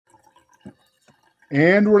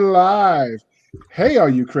And we're live. Hey, all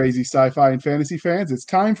you crazy sci-fi and fantasy fans, it's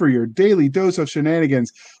time for your daily dose of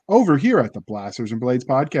shenanigans over here at the Blasters and Blades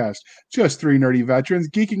podcast. Just three nerdy veterans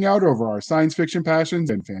geeking out over our science fiction passions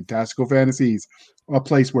and fantastical fantasies. A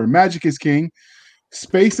place where magic is king,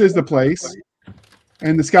 space is the place,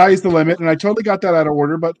 and the sky is the limit. And I totally got that out of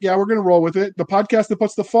order, but yeah, we're going to roll with it. The podcast that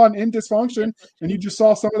puts the fun in dysfunction, and you just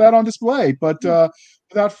saw some of that on display. But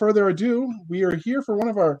without further ado, we are here for one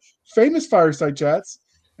of our famous fireside chats,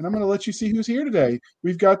 and I'm going to let you see who's here today.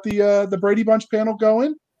 We've got the Brady Bunch panel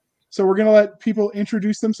going, so we're going to let people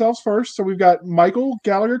introduce themselves first. So we've got Michael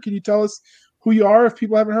Gallagher. Can you tell us who you are if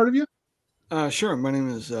people haven't heard of you? Sure. My name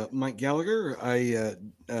is Mike Gallagher. I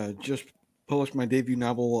just published my debut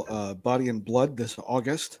novel, Body and Blood, this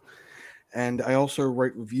August. And I also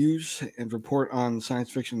write reviews and report on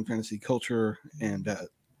science fiction and fantasy culture and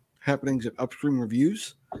happenings at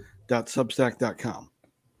upstreamreviews.substack.com.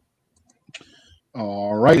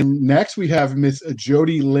 All right. And next, we have Miss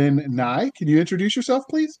Jody Lynn Nye. Can you introduce yourself,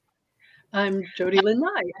 please? I'm Jody Lynn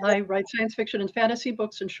Nye. I write science fiction and fantasy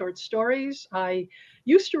books and short stories. I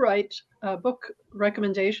used to write book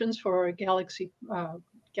recommendations for Galaxy. Oh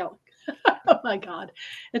my God,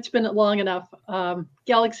 it's been long enough.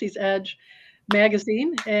 Galaxy's Edge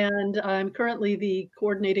magazine, and I'm currently the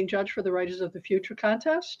coordinating judge for the Writers of the Future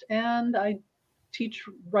contest, and I teach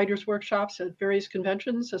writers' workshops at various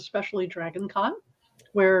conventions, especially Dragon Con,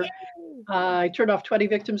 where I turn off 20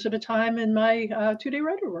 victims at a time in my two-day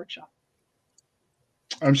writer workshop.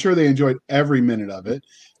 I'm sure they enjoyed every minute of it.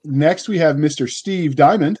 Next, we have Mr. Steve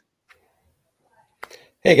Diamond.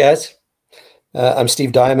 Hey, guys. I'm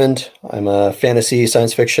Steve Diamond. I'm a fantasy,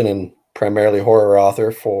 science fiction, and primarily horror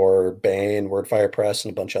author for Bane, Wordfire Press,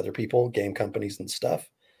 and a bunch of other people, game companies and stuff.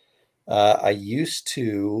 I used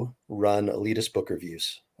to run Elitist Book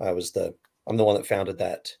Reviews. I'm the one that founded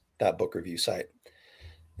that book review site.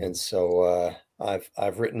 And so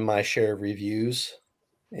I've written my share of reviews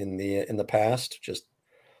in the past, just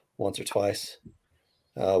once or twice.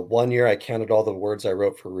 1 year I counted all the words I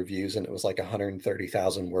wrote for reviews, and it was like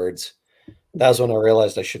 130,000 words. That was when I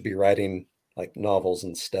realized I should be writing like novels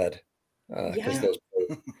instead, because those.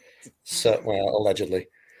 So allegedly.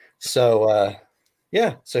 So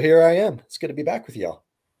so here I am. It's good to be back with y'all.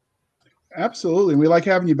 Absolutely, we like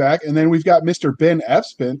having you back. And then we've got Mr. Ben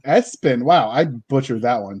Espin. Wow, I butchered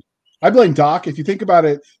that one. I blame Doc. If you think about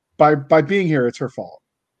it, by being here, it's her fault.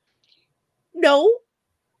 No.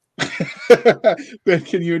 Ben,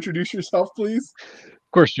 can you introduce yourself, please?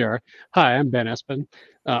 Of course, Jar. Hi, I'm Ben Espin.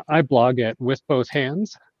 I blog at With Both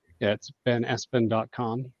Hands. It's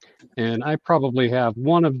benespin.com. And I probably have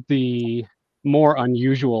one of the more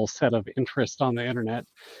unusual set of interests on the internet.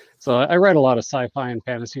 So I write a lot of sci-fi and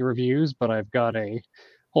fantasy reviews, but I've got a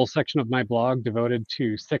whole section of my blog devoted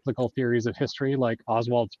to cyclical theories of history like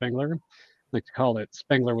Oswald Spengler. I like to call it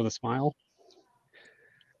Spengler with a smile.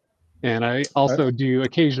 And I also do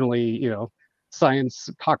occasionally, science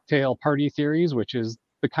cocktail party theories, which is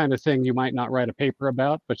the kind of thing you might not write a paper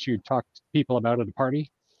about, but you talk to people about at a party.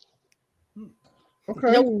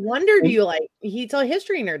 Okay. No wonder he's a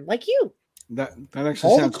history nerd like you. That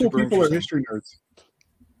actually all sounds the cool super people are history nerds.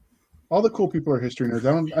 All the cool people are history nerds.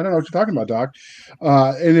 I don't know what you're talking about, Doc.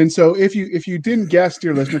 And then so if you didn't guess,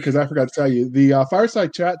 dear listener, because I forgot to tell you, the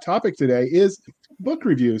fireside chat topic today is book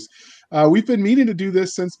reviews. We've been meaning to do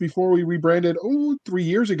this since before we rebranded 3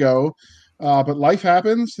 years ago, but life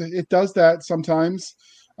happens. It does that sometimes,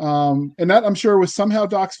 and that I'm sure was somehow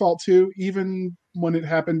Doc's fault too, even when it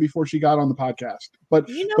happened before she got on the podcast. But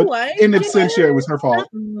what? In absentia, it was her fault. It's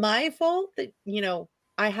not my fault that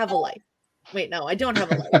I have a life. Wait, no, I don't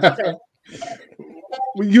have a life. Sorry.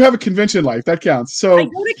 You have a convention life that counts. So I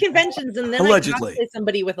go to conventions and then allegedly. I talk to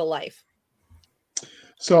somebody with a life.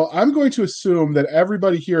 So I'm going to assume that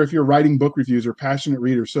everybody here, if you're writing book reviews, are passionate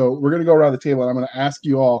readers. So we're going to go around the table and I'm going to ask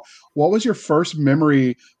you all, what was your first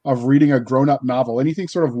memory of reading a grown-up novel? Anything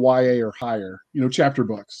sort of YA or higher, chapter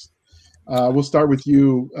books. We'll start with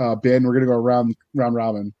you, Ben. We're going to go round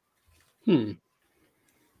robin.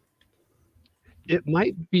 It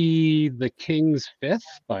might be The King's Fifth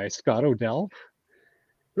by Scott Odell.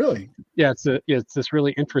 Really? Yeah, it's this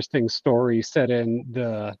really interesting story set in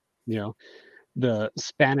the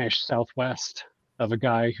Spanish Southwest of a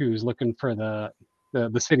guy who's looking for the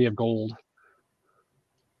city of gold.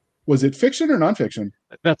 Was it fiction or nonfiction?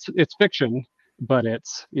 It's fiction, but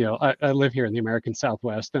it's I live here in the American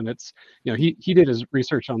Southwest, and it's he did his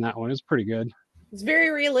research on that one. It's pretty good. It's very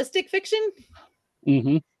realistic fiction.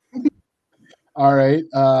 Mm-hmm. All right,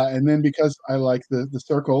 and then because I like the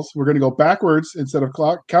circles, we're going to go backwards instead of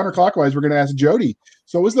counterclockwise. We're going to ask Jody.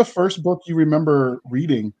 So, what was the first book you remember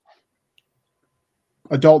reading?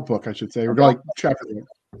 adult book, I should say, or like chapter.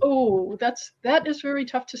 Oh, that is very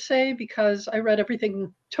tough to say because I read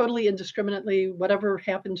everything totally indiscriminately, whatever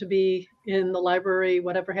happened to be in the library,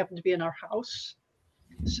 whatever happened to be in our house.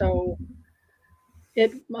 So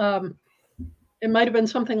it might have been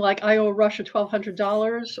something like I owe Russia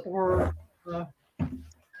 $1,200 or whatever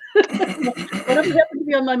happened to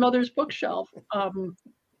be on my mother's bookshelf.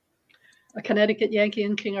 A Connecticut Yankee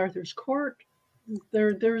in King Arthur's Court.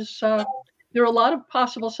 There are a lot of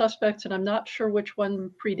possible suspects, and I'm not sure which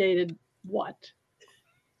one predated what,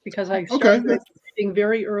 because I started reading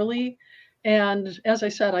very early. And as I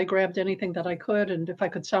said, I grabbed anything that I could, and if I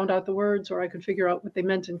could sound out the words or I could figure out what they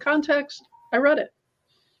meant in context, I read it.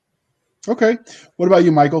 Okay. What about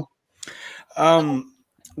you, Michael?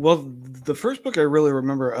 Well, the first book I really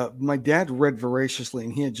remember, my dad read voraciously,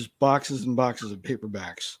 and he had just boxes and boxes of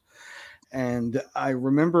paperbacks. And I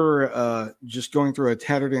remember just going through a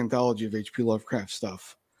tattered anthology of H.P. Lovecraft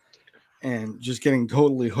stuff and just getting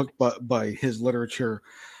totally hooked by his literature.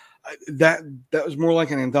 That was more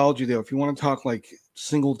like an anthology, though. If you want to talk like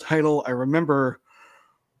single title, I remember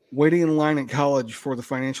waiting in line at college for the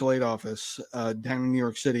financial aid office down in New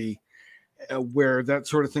York City, where that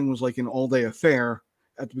sort of thing was like an all-day affair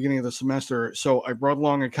at the beginning of the semester. So I brought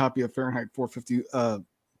along a copy of Fahrenheit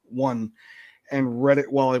 451 and read it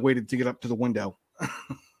while I waited to get up to the window.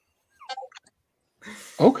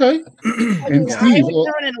 Okay. And Steve, I would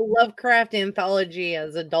throw in a Lovecraft anthology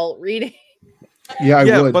as adult reading. Yeah,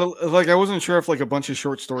 I would. But like I wasn't sure if like a bunch of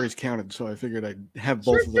short stories counted, so I figured I'd have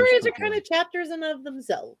both Short of those. Stories are kind of chapters in of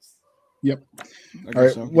themselves. Yep. All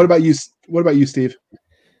right. So. What about you, Steve?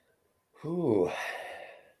 Ooh.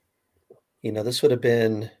 This would have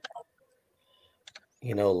been,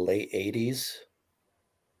 late 80s.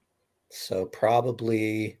 So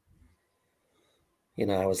probably,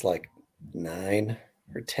 I was like 9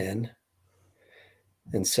 or 10.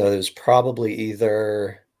 And so it was probably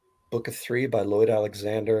either Book of Three by Lloyd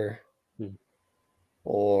Alexander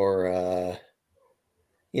or,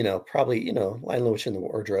 probably, Lion, Witch in the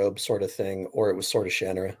Wardrobe sort of thing, or it was Sword of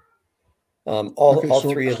Shannara. All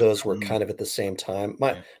three of those were kind of at the same time.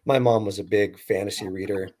 My mom was a big fantasy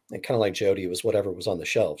reader, and kind of like Jody, was whatever was on the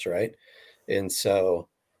shelves, right? And so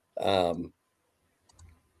I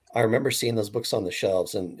remember seeing those books on the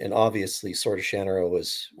shelves, and obviously Sword of Shannara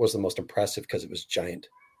was the most impressive because it was giant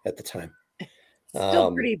at the time.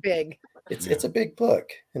 Still pretty big. It's a big book,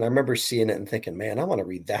 and I remember seeing it and thinking, man, I want to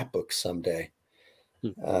read that book someday.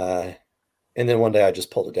 And then one day I just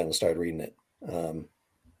pulled it down and started reading it.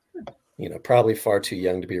 Probably far too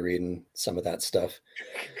young to be reading some of that stuff.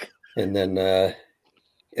 And then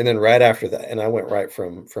right after that, and I went right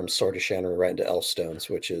from Sword of Shannara right into Elfstones,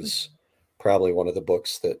 which is probably one of the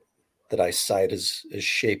books that I cite as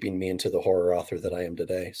shaping me into the horror author that I am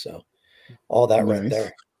today. So all that right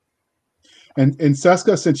there. And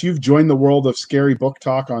Seska, since you've joined the world of scary book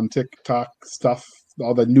talk on TikTok stuff,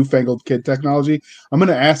 all the newfangled kid technology, I'm going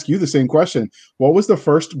to ask you the same question. What was the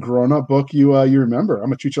first grown-up book you remember? I'm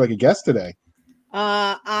going to treat you like a guest today.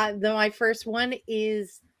 My first one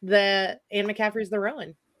is the Anne McCaffrey's The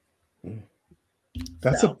Rowan.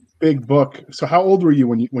 That's a big book. So how old were you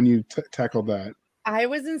when you tackled that? I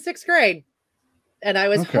was in 6th grade, and I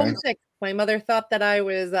was homesick. My mother thought that I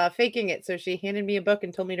was faking it, so she handed me a book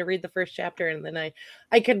and told me to read the first chapter, and then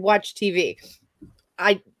I could watch TV.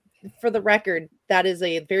 For the record, that is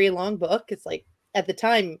a very long book. It's like, at the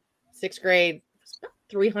time, 6th grade,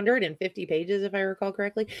 350 pages, if I recall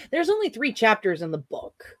correctly. There's only 3 chapters in the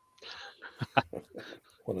book.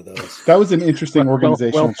 One of those. That was an interesting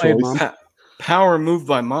organizational choice. Power move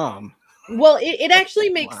by mom. Well, it actually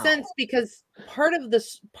makes sense because part of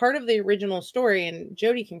the original story, and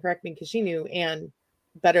Jody can correct me because she knew Anne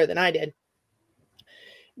better than I did,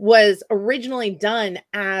 was originally done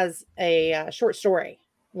as a short story.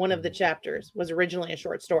 One of the chapters was originally a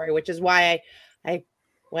short story, which is why I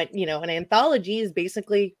went, an anthology is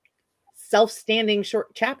basically self-standing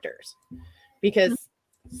short chapters, because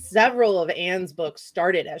several of Anne's books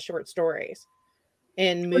started as short stories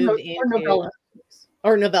and moved into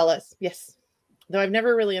novellas. Yes. Though I've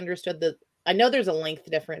never really understood I know there's a length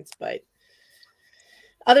difference, but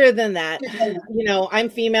other than that, I'm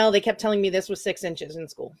female. They kept telling me this was 6 inches in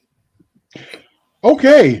school.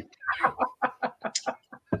 Okay.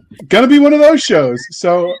 Gonna be one of those shows.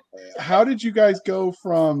 So how did you guys go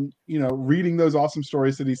from, reading those awesome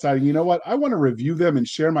stories to deciding, you know what, I want to review them and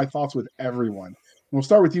share my thoughts with everyone? We'll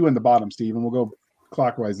start with you in the bottom, Steve, and we'll go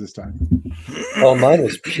clockwise this time. Well, mine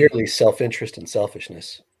was purely self-interest and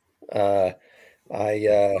selfishness. I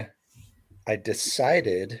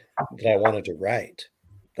decided that I wanted to write,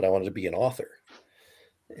 that I wanted to be an author.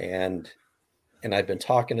 And I'd been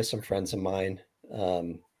talking to some friends of mine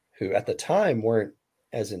who at the time weren't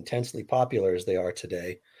as intensely popular as they are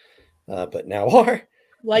today, but now are.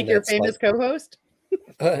 Like your famous co-host?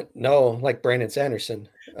 No, like Brandon Sanderson.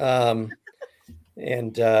 And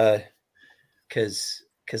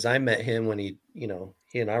because I met him when he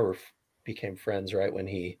and I became friends right when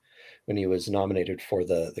he was nominated for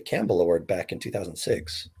the Campbell Award back in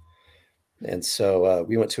 2006. And so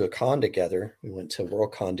we went to a con together. We went to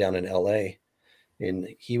Worldcon down in LA, and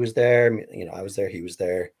he was there. I was there. He was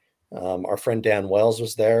there. Our friend Dan Wells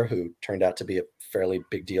was there, who turned out to be a fairly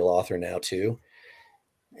big deal author now too.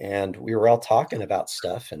 And we were all talking about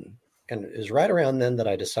stuff, and it was right around then that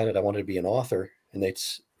I decided I wanted to be an author. And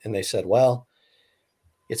they said, well,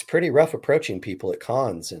 it's pretty rough approaching people at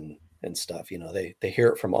cons and stuff. They hear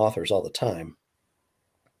it from authors all the time.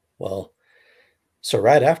 Well, so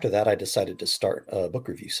right after that, I decided to start a book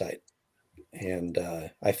review site. And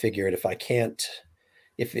I figured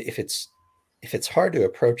if it's hard to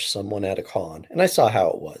approach someone at a con, and I saw how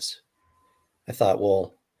it was, I thought,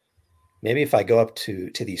 well, maybe if I go up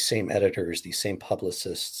to these same editors, these same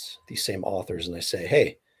publicists, these same authors, and I say,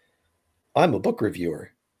 hey, I'm a book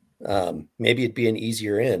reviewer, maybe it'd be an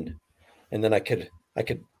easier in, and then I could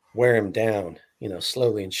wear him down,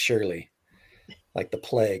 slowly and surely, like the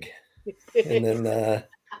plague. And then,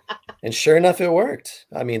 and sure enough, it worked.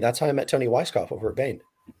 I mean, that's how I met Toni Weisskopf over at Baen.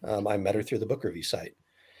 I met her through the book review site.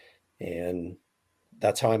 And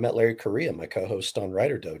that's how I met Larry Correia, my co-host on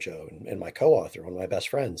Writer Dojo, and my co-author, one of my best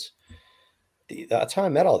friends. That's how I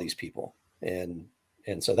met all these people. And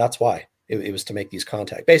so that's why it was to make these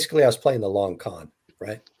contacts. Basically, I was playing the long con,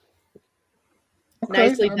 right? Okay.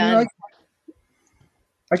 Nicely done.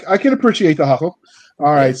 I can appreciate the hustle.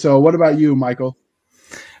 All right. So what about you, Michael?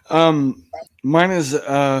 Mine is,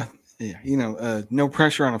 no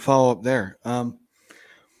pressure on a follow-up there.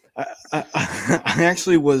 I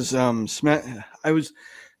actually was, I was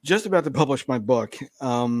just about to publish my book.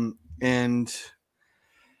 And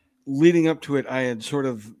leading up to it, I had sort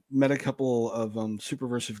of met a couple of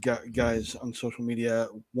Superversive guys on social media.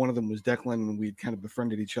 One of them was Declan, and we'd kind of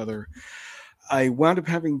befriended each other. I wound up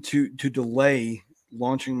having to delay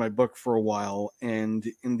launching my book for a while, and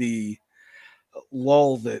in the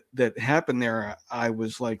lull that happened there, I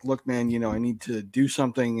was like, look, man, I need to do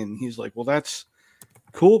something. And he's like, well, that's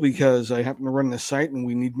cool, because I happen to run this site and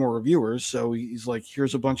we need more reviewers. So he's like,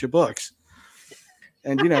 here's a bunch of books.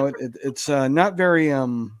 And it's not very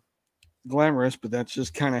glamorous, but that's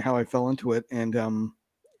just kind of how I fell into it. And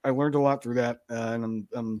I learned a lot through that, and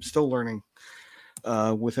I'm still learning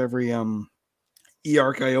with every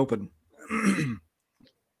e-arc I open.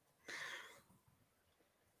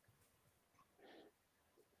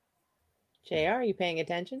 JR, are you paying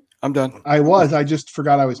attention? I'm done. I just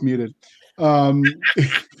forgot I was muted.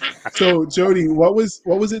 So Jody, what was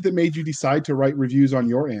it that made you decide to write reviews on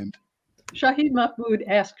your end? Shahid Mahmood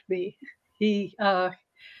asked me. He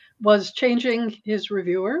was changing his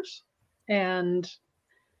reviewers, and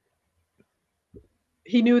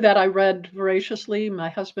he knew that I read voraciously. My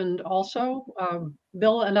husband also.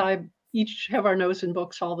 Bill and I each have our nose in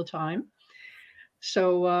books all the time.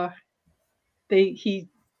 So he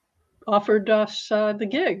offered us the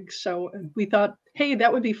gig. So we thought, hey,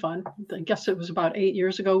 that would be fun. I guess it was about 8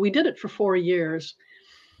 years ago. We did it for 4 years,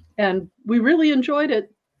 and we really enjoyed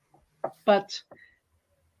it. But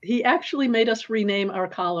he actually made us rename our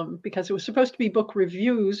column, because it was supposed to be book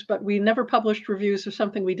reviews, but we never published reviews of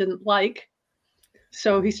something we didn't like.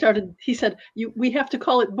 So he said, we have to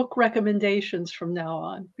call it book recommendations from now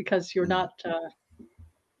on, because you're not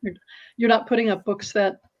putting up books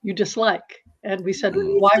that you dislike. And we said,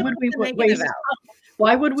 why would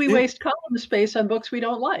we waste column space on books we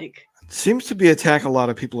don't like? Seems to be a tack a lot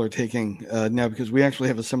of people are taking now, because we actually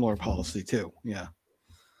have a similar policy too. Yeah.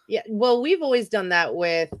 Yeah. Well, we've always done that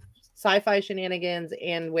with sci-fi shenanigans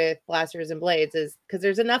and with Blasters and Blades, is because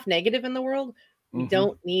there's enough negative in the world. We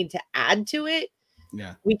don't need to add to it.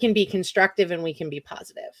 Yeah. We can be constructive and we can be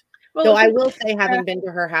positive. Well, so I will say, having been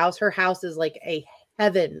to her house is like a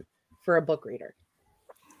heaven for a book reader.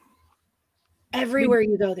 Everywhere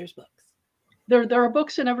you go, there's books. There are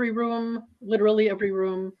books in every room, literally every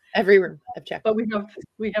room. Every room. I've checked. But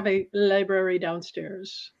we have a library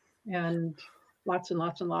downstairs, and lots and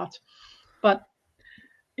lots and lots. But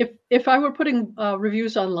if I were putting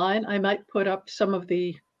reviews online, I might put up some of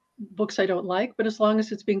the books I don't like. But as long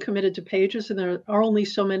as it's being committed to pages, and there are only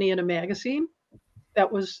so many in a magazine,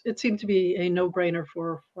 it seemed to be a no-brainer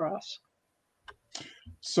for us.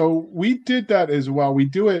 So we did that as well. We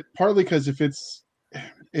do it partly because if it's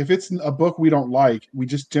a book we don't like, we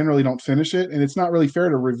just generally don't finish it, and it's not really fair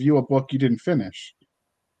to review a book you didn't finish.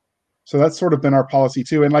 So that's sort of been our policy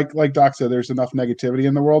too. And like Doc said, there's enough negativity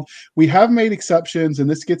in the world. We have made exceptions, and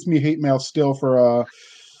this gets me hate mail still for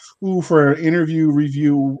an interview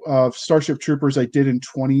review of Starship Troopers I did in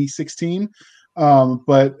 2016.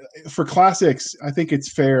 But for classics, I think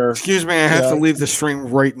it's fair. Excuse me, I have to leave the stream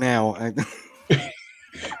right now.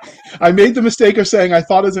 I made the mistake of saying I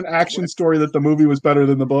thought as an action story that the movie was better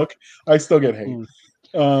than the book. I still get hate.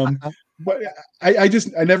 But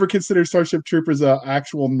I never considered Starship Troopers an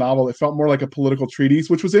actual novel. It felt more like a political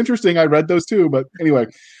treatise, which was interesting. I read those too. But anyway,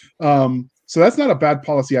 so that's not a bad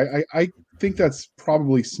policy. I think that's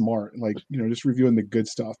probably smart, like, just reviewing the good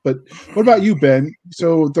stuff. But what about you, Ben?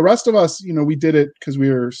 So the rest of us, we did it because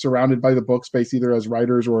we were surrounded by the book space, either as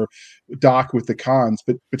writers or Doc with the cons.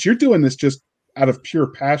 But you're doing this just out of pure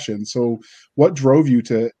passion. So what drove you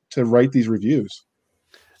to write these reviews?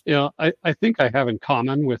 I think I have in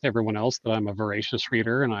common with everyone else that I'm a voracious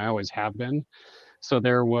reader, and I always have been. So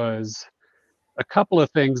there was a couple of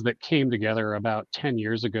things that came together about 10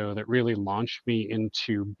 years ago that really launched me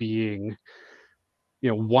into being,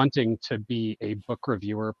 wanting to be a book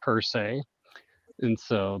reviewer per se. And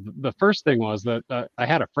so the first thing was that I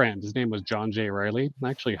had a friend, his name was John J. Riley. I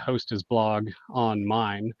actually host his blog on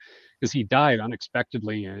mine because he died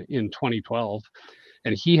unexpectedly in 2012.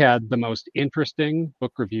 And he had the most interesting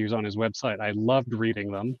book reviews on his website. I loved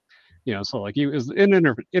reading them. So like he was an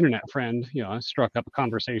internet friend, I struck up a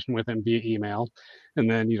conversation with him via email, and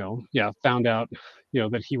then, found out,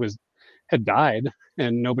 that he had died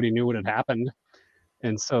and nobody knew what had happened.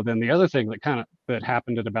 And so then the other thing that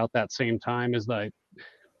happened at about that same time is that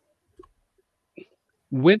I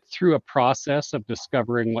went through a process of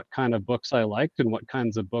discovering what kind of books I liked and what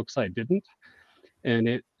kinds of books I didn't. And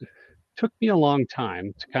it took me a long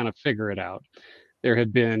time to kind of figure it out. There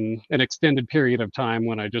had been an extended period of time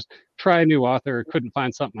when I just tried a new author, couldn't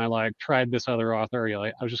find something I liked, tried this other author.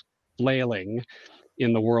 I was just flailing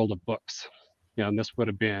in the world of books. And this would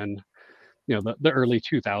have been, the early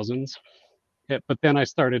 2000s. But then I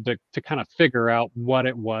started to kind of figure out what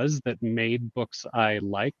it was that made books I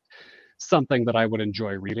liked something that I would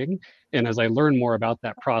enjoy reading. And as I learned more about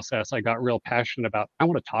that process, I got real passionate about, I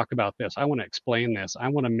want to talk about this. I want to explain this. I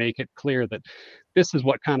want to make it clear that this is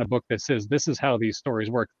what kind of book this is. This is how these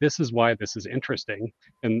stories work. This is why this is interesting.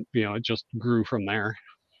 And, it just grew from there.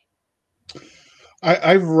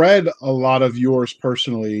 I've read a lot of yours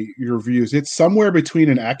personally, your reviews. It's somewhere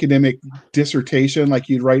between an academic dissertation like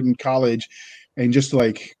you'd write in college and just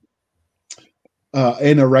like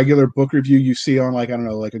in a regular book review you see on like, I don't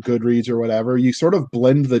know, like a Goodreads or whatever. You sort of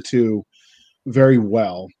blend the two very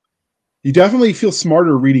well. You definitely feel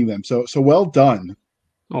smarter reading them. So well done.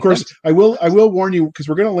 Of course, thanks. I will warn you, because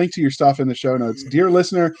we're going to link to your stuff in the show notes. Dear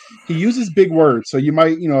listener, he uses big words, so you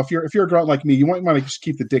might, if you're a grunt like me, you might want to just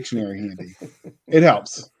keep the dictionary handy. It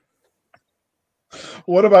helps.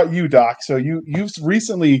 What about you, Doc? So you've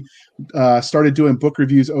recently started doing book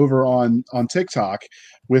reviews over on TikTok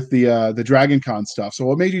with the Dragon Con stuff. So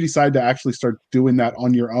what made you decide to actually start doing that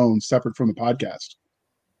on your own, separate from the podcast?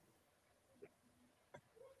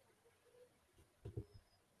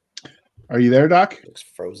 Are you there, Doc? Looks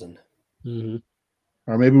frozen. Mm-hmm.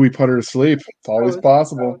 Or maybe we put her to sleep. It's always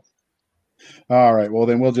possible. All right. Well,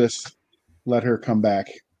 then we'll just let her come back.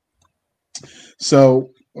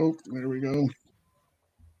 So, there we go.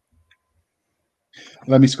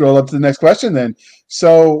 Let me scroll up to the next question then.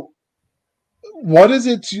 So, what is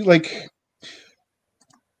it like?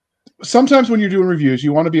 Sometimes when you're doing reviews,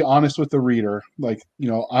 you want to be honest with the reader. Like,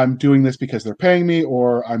 I'm doing this because they're paying me,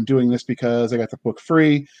 or I'm doing this because I got the book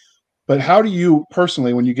free. But how do you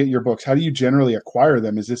personally, when you get your books, how do you generally acquire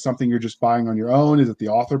them? Is this something you're just buying on your own? Is it the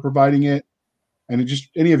author providing it? And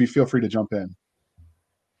any of you feel free to jump in.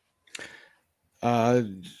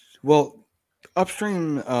 Well,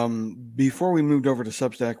 upstream, before we moved over to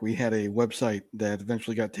Substack, we had a website that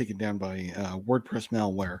eventually got taken down by WordPress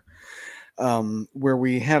malware, where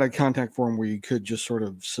we had a contact form where you could just sort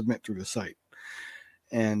of submit through the site.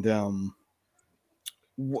 And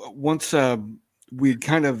once we'd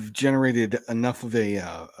kind of generated enough of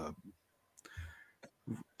a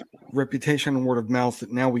reputation and word of mouth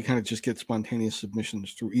that now we kind of just get spontaneous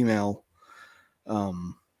submissions through email.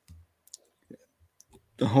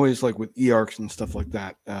 Always like with eArcs and stuff like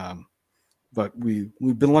that. But we've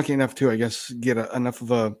been lucky enough to, I guess, get enough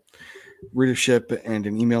of a readership and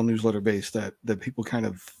an email newsletter base that people kind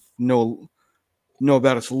of know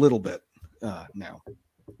about us a little bit now.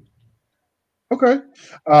 Okay.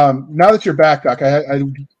 Now that you're back, Doc,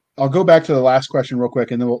 I'll go back to the last question real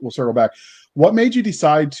quick, and then we'll circle back. What made you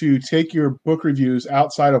decide to take your book reviews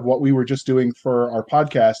outside of what we were just doing for our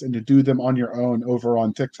podcast and to do them on your own over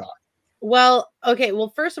on TikTok? Well, okay.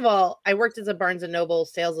 Well, first of all, I worked as a Barnes & Noble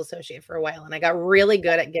sales associate for a while, and I got really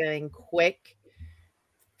good at getting quick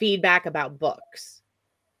feedback about books,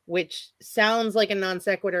 which sounds like a non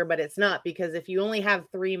sequitur, but it's not, because if you only have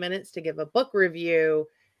 3 minutes to give a book review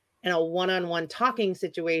in a one-on-one talking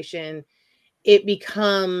situation, it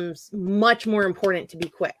becomes much more important to be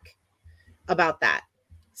quick about that.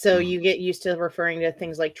 So you get used to referring to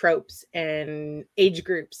things like tropes and age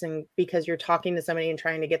groups, and because you're talking to somebody and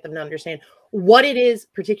trying to get them to understand what it is,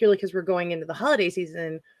 particularly because we're going into the holiday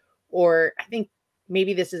season, or I think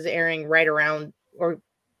maybe this is airing right around or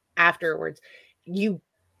afterwards. You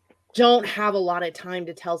don't have a lot of time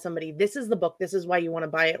to tell somebody, this is the book, this is why you want to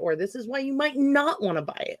buy it, or this is why you might not want to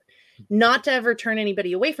buy it. Not to ever turn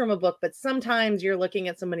anybody away from a book, but sometimes you're looking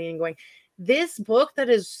at somebody and going, this book that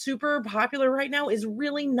is super popular right now is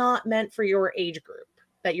really not meant for your age group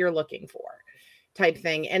that you're looking for, type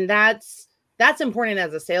thing. And that's important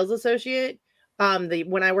as a sales associate.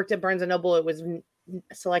 When I worked at Barnes & Noble, it was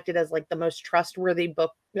selected as like the most trustworthy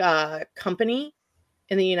book company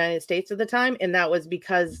in the United States at the time. And that was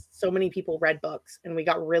because so many people read books and we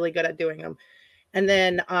got really good at doing them. And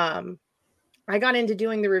then I got into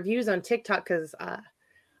doing the reviews on TikTok because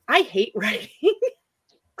I hate writing.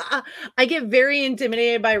 I get very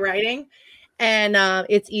intimidated by writing, and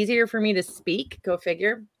it's easier for me to speak. Go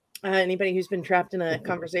figure. Anybody who's been trapped in a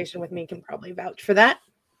conversation with me can probably vouch for that.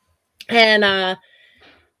 And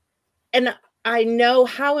I know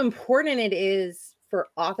how important it is for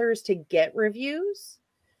authors to get reviews.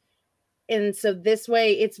 And so this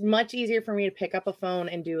way, it's much easier for me to pick up a phone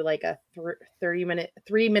and do like a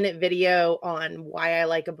 3-minute video on why I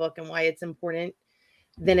like a book and why it's important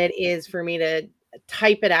than it is for me to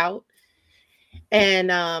type it out.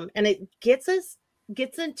 And it gets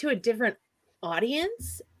into a different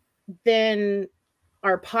audience than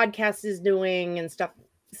our podcast is doing and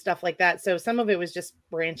stuff like that. So some of it was just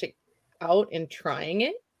branching out and trying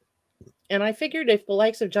it. And I figured if the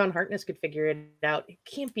likes of John Harkness could figure it out, it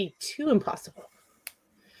can't be too impossible.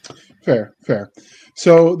 Fair.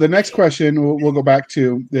 So the next question we'll go back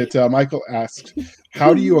to that Michael asked: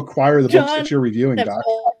 how do you acquire the books that you're reviewing, Doc?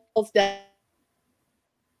 All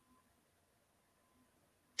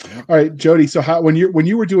right, Jody. So when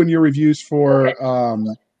you were doing your reviews for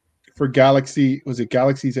Galaxy, was it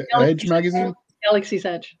Galaxy's Edge magazine? Galaxy's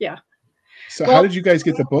Edge, yeah. So how did you guys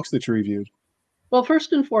get the books that you reviewed? Well,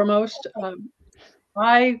 first and foremost,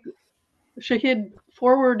 Shahid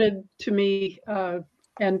forwarded to me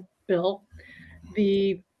and Bill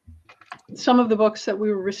some of the books that we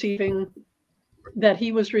were receiving, that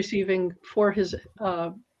he was receiving for his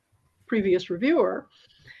previous reviewer.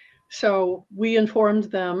 So we informed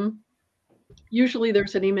them, usually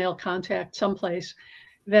there's an email contact someplace,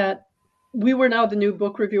 that we were now the new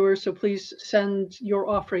book reviewers, so please send your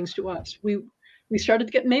offerings to us. We started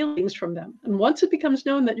to get mailings from them. And once it becomes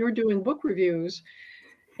known that you're doing book reviews,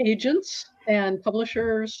 agents and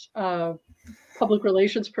publishers, public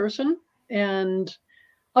relations person, and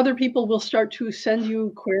other people will start to send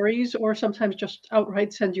you queries or sometimes just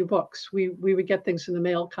outright send you books. We would get things in the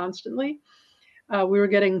mail constantly. We were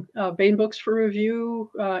getting Baen books for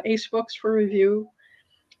review, Ace books for review.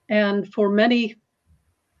 And for many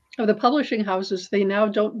of the publishing houses, they now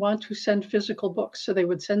don't want to send physical books. So they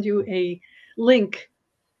would send you a link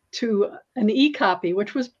to an e-copy,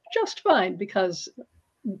 which was just fine because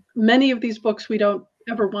many of these books we don't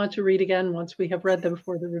ever want to read again once we have read them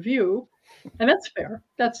for the review. And that's fair.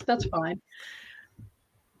 That's fine.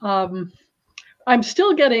 I'm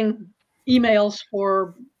still getting emails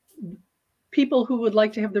for people who would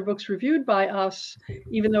like to have their books reviewed by us,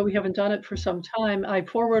 even though we haven't done it for some time. I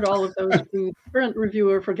forward all of those to the current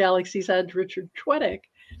reviewer for Galaxy's Edge, Richard Twedick.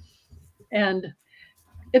 And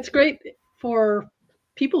it's great for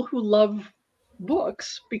people who love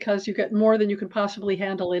books because you get more than you can possibly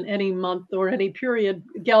handle in any month or any period.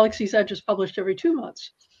 Galaxy's Edge is published every 2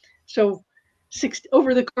 months. So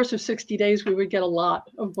over the course of 60 days, we would get a lot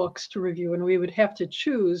of books to review, and we would have to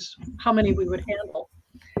choose how many we would handle.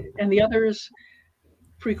 And the others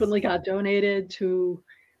frequently got donated to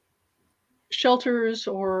shelters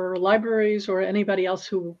or libraries or anybody else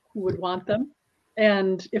who would want them.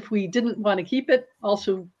 And if we didn't want to keep it,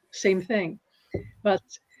 also same thing. But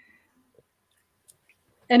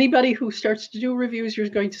anybody who starts to do reviews, you're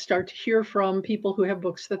going to start to hear from people who have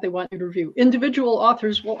books that they want you to review. Individual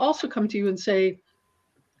authors will also come to you and say,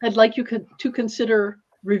 I'd like you to consider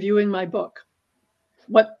reviewing my book.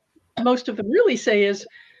 What most of them really say is,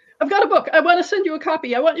 I've got a book. I want to send you a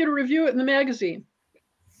copy. I want you to review it in the magazine.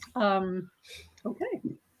 Okay.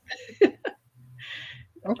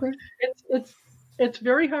 Okay. It's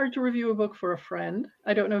very hard to review a book for a friend.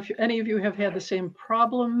 I don't know if any of you have had the same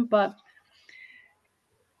problem, but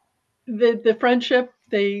the friendship,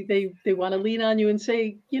 they want to lean on you and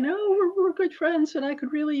say, we're good friends and I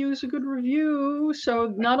could really use a good review.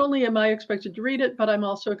 So not only am I expected to read it, but I'm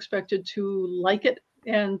also expected to like it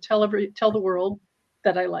and tell the world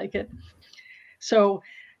that I like it. So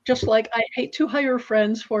just like I hate to hire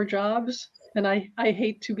friends for jobs, and I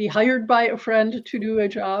hate to be hired by a friend to do a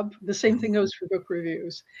job, the same thing goes for book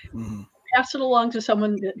reviews. Mm-hmm. Pass it along to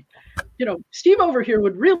someone that, Steve over here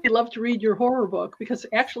would really love to read your horror book, because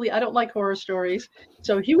actually I don't like horror stories.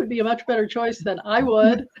 So he would be a much better choice than I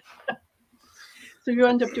would. So you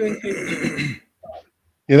end up doing favors.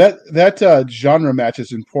 Yeah, that genre match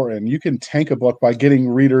is important. You can tank a book by getting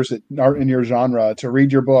readers that aren't in your genre to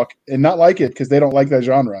read your book and not like it because they don't like that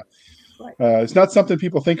genre. Right. It's not something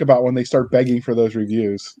people think about when they start begging for those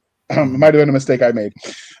reviews. It might have been a mistake I made.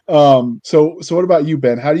 So what about you,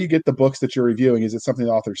 Ben? How do you get the books that you're reviewing? Is it something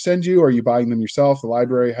the author sends you, or are you buying them yourself, the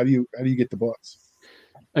library? How do you get the books?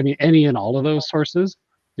 I mean, any and all of those sources.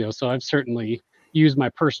 So I've certainly used my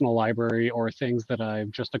personal library or things that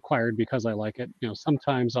I've just acquired because I like it.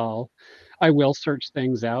 Sometimes I will search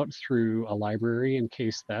things out through a library in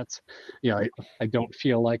case that's, I don't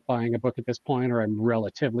feel like buying a book at this point, or I'm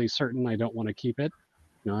relatively certain I don't want to keep it.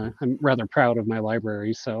 I'm rather proud of my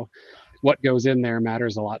library, so what goes in there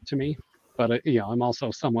matters a lot to me. But I'm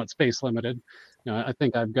also somewhat space limited. I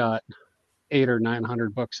think I've got 800 or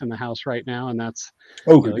 900 books in the house right now, and that's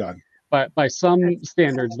good God. But by some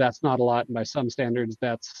standards, that's not a lot, and by some standards,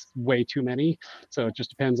 that's way too many. So it just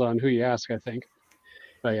depends on who you ask, I think.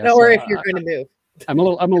 But yeah, or if you're going to move. I'm a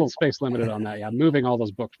little space limited on that. Yeah, moving all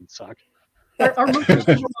those books would suck. Our movers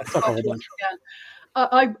suck a whole bunch.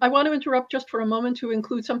 I want to interrupt just for a moment to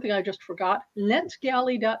include something I just forgot.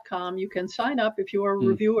 NetGalley.com. You can sign up if you are a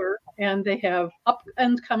reviewer, and they have up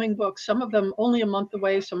and coming books. Some of them only a month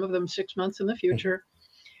away, some of them 6 months in the future,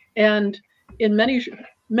 and in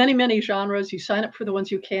many genres. You sign up for the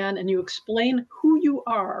ones you can, and you explain who you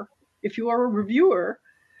are. If you are a reviewer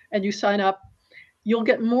and you sign up, you'll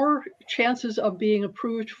get more chances of being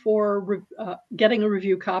approved for getting a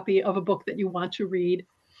review copy of a book that you want to read.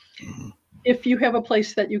 If you have a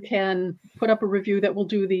place that you can put up a review that will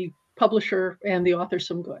do the publisher and the author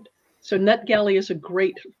some good. So NetGalley is a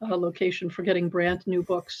great location for getting brand new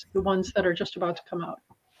books, the ones that are just about to come out.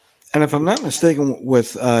 And if I'm not mistaken,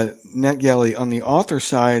 with NetGalley on the author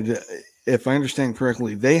side, if I understand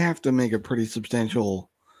correctly, they have to make a pretty substantial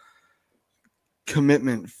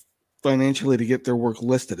commitment financially to get their work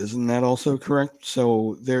listed. Isn't that also correct?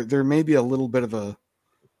 So there may be a little bit of a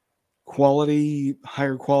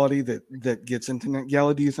higher quality that gets into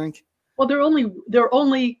NetGalley, do you think? Well, they're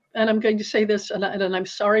only, and I'm going to say this, and I'm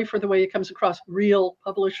sorry for the way it comes across, real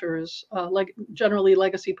publishers, like generally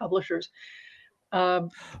legacy publishers.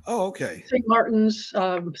 Okay. St. Martin's,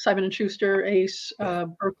 Simon & Schuster, Ace,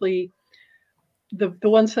 Berkeley, the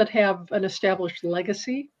ones that have an established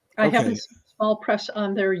legacy. I haven't seen small press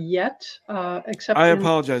on there yet, except I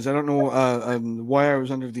apologize. I don't know why I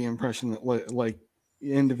was under the impression that like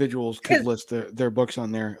individuals could list their books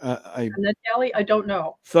on there. NetGalley, I don't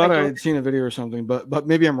know. Thought I had seen a video or something, but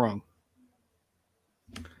maybe I'm wrong.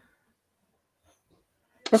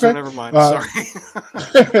 Okay. So never mind.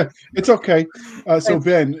 Sorry. It's okay. So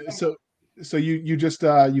Ben, so you just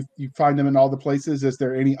you find them in all the places. Is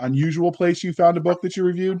there any unusual place you found a book that you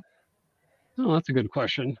reviewed? Oh, that's a good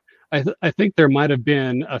question. I think there might have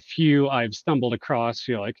been a few I've stumbled across.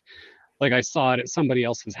 Like I saw it at somebody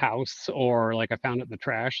else's house, or like I found it in the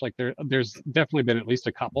trash. Like there's definitely been at least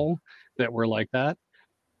a couple that were like that.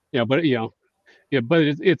 But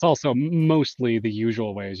it's also mostly the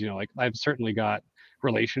usual ways. Like I've certainly got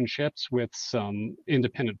relationships with some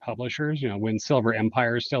independent publishers. When Silver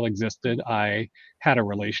Empire still existed, I had a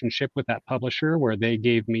relationship with that publisher where they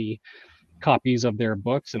gave me copies of their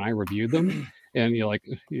books and I reviewed them. And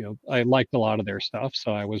I liked a lot of their stuff,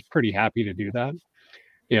 so I was pretty happy to do that.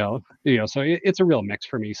 So it's a real mix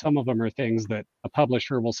for me. Some of them are things that a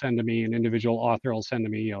publisher will send to me, an individual author will send to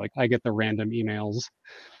me. Like I get the random emails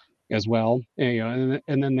as well. And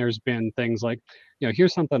then there's been things like,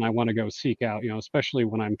 here's something I want to go seek out, especially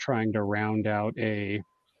when I'm trying to round out a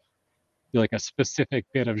specific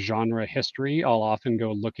bit of genre history. I'll often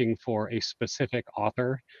go looking for a specific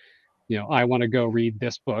author. I want to go read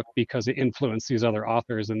this book because it influenced these other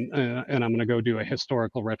authors, and I'm going to go do a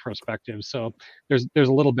historical retrospective. So there's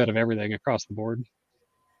a little bit of everything across the board.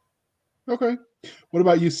 Okay. What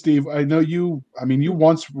about you, Steve? I know you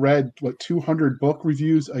once read 200 book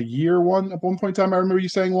reviews a year at one point in time. I remember you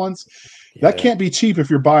saying once. Yeah. That can't be cheap if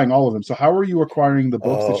you're buying all of them. So how are you acquiring the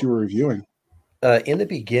books that you were reviewing? In the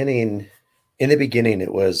beginning,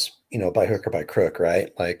 it was, by hook or by crook,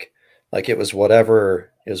 right? Like it was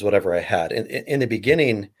whatever I had. In the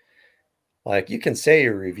beginning, like, you can say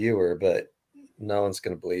you're a reviewer, but no one's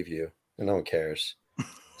going to believe you, and no one cares.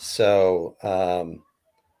 So, so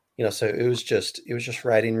it was just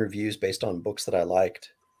writing reviews based on books that I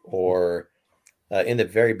liked, or in the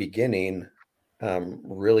very beginning,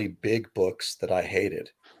 really big books that I hated.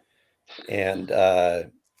 And,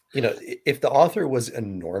 if the author was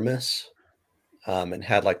enormous, and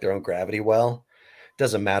had like their own gravity well,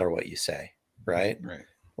 doesn't matter what you say, right? Right.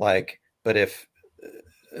 Like, but a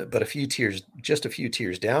few tiers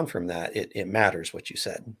down from that, it matters what you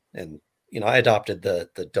said. And, I adopted the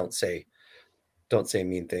don't say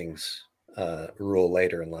mean things rule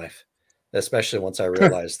later in life, especially once I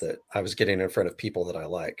realized that I was getting in front of people that I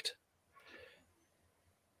liked.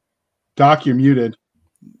 Doc, you're muted.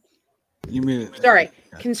 You mean it? Sorry.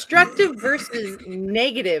 Constructive versus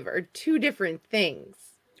negative are two different things.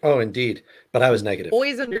 Oh, indeed. But I was negative.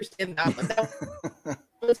 Always understand that.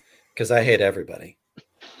 Because I hate everybody.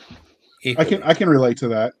 Equally. I can relate to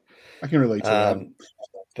that.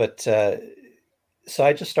 But so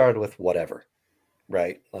I just started with whatever,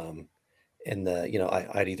 right? And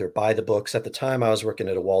I'd either buy the books. At the time, I was working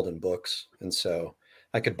at a Walden Books, and so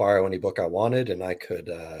I could borrow any book I wanted, and I could,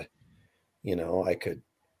 I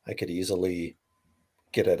could easily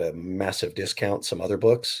get at a massive discount some other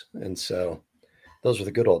books, and so those were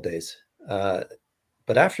the good old days.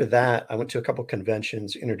 But after that, I went to a couple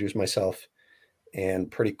conventions, introduced myself,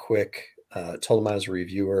 and pretty quick told them I was a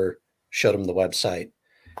reviewer, showed them the website,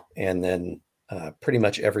 and then pretty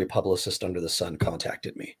much every publicist under the sun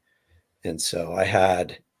contacted me. And so I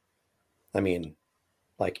had,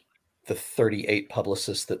 like the 38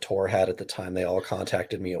 publicists that Tor had at the time, they all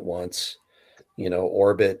contacted me at once.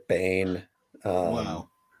 Orbit, Baen, Wow.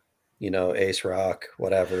 Ace Rock,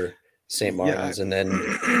 whatever, St. Martin's. Yeah. And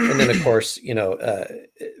then of course,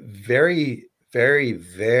 very, very,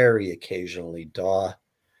 very occasionally DAW.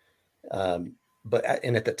 But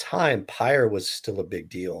at the time, Pyre was still a big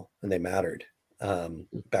deal, and they mattered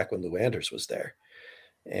back when Lou Anders was there.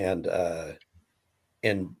 And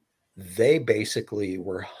they basically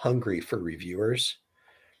were hungry for reviewers.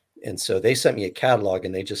 And so they sent me a catalog,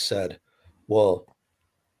 and they just said, well,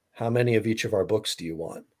 how many of each of our books do you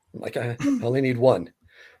want? I'm like, I only need one.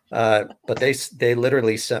 But they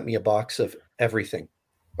literally sent me a box of everything,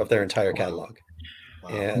 of their entire catalog. Wow.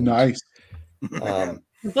 And nice.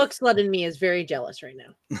 Book Slut in me is very jealous right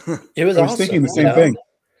now. It was I was awesome, thinking the same thing.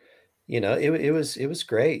 It was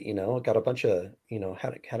great. Got a bunch of,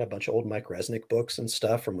 had a bunch of old Mike Resnick books and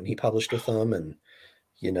stuff from when he published with them. And,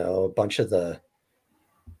 a bunch of the,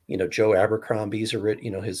 Joe Abercrombie's,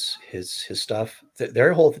 his stuff.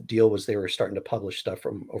 Their whole deal was they were starting to publish stuff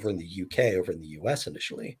from over in the UK, over in the US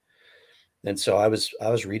initially. And so I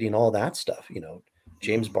was reading all that stuff,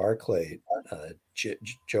 James Barclay,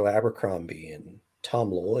 Joe Abercrombie, and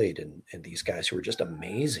Tom Lloyd, and these guys who were just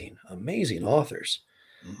amazing authors.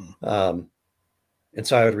 Mm-hmm. And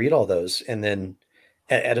so I would read all those. And then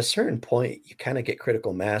at a certain point, you kind of get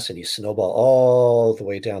critical mass and you snowball all the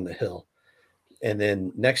way down the hill. And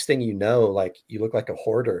then next thing you know, like, you look like a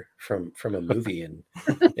hoarder from a movie, and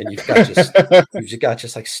you've got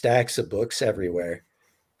just like stacks of books everywhere.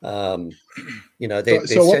 They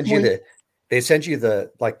send you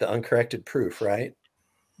the like the uncorrected proof, right?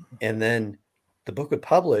 And then the book would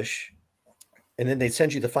publish, and then they'd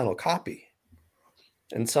send you the final copy.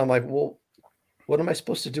 And so I'm like, well, what am I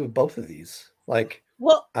supposed to do with both of these? Like,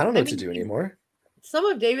 well, I don't know what to do anymore. Some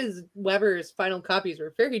of David Weber's final copies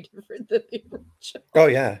were very different than the original. Oh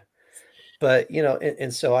yeah. But,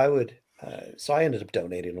 and so I would, so I ended up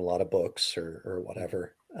donating a lot of books or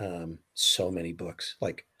whatever. So many books,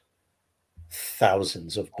 like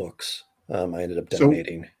thousands of books. I ended up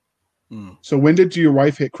donating. So when did your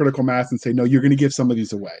wife hit critical mass and say, no, you're going to give some of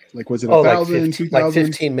these away? Like, was it 1,000, 2,000? Like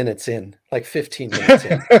 15 minutes in, Yeah,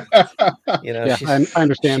 I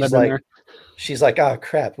understand. I've been there. She's like, oh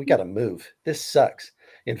crap, we got to move. This sucks.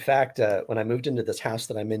 In fact, when I moved into this house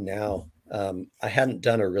that I'm in now, I hadn't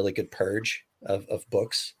done a really good purge of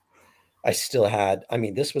books. I still had,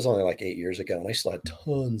 this was only like 8 years ago, and I still had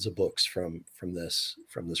tons of books from this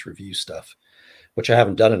review stuff, which I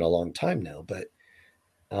haven't done in a long time now. But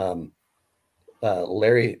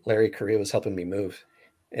Larry Correa was helping me move.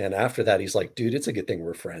 And after that, he's like, dude, it's a good thing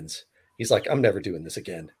we're friends. He's like, I'm never doing this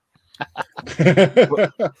again.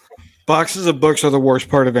 Boxes of books are the worst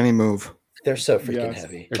part of any move. They're so freaking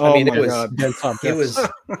heavy. It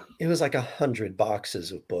was like 100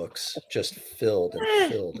 boxes of books just filled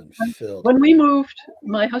and filled and filled. When we moved,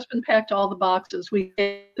 my husband packed all the boxes. We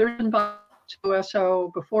had 13 boxes to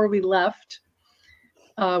USO before we left.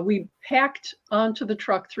 We packed onto the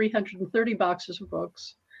truck 330 boxes of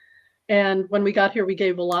books. And when we got here, we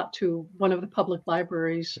gave a lot to one of the public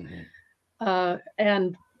libraries.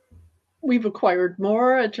 And we've acquired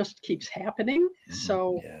more. It just keeps happening.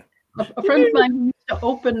 So a friend of mine used to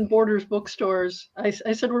open Borders bookstores. I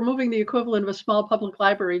said, we're moving the equivalent of a small public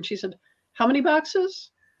library. And she said, how many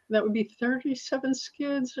boxes? That would be 37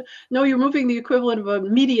 skids. No, you're moving the equivalent of a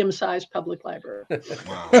medium-sized public library.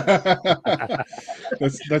 Wow.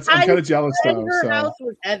 I'm kind of jealous though. Her house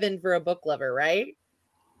was heaven for a book lover, right?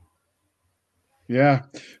 Yeah.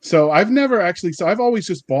 So I've never actually, so I've always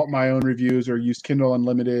just bought my own reviews or used Kindle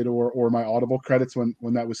Unlimited or my Audible credits when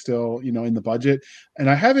that was still, in the budget. And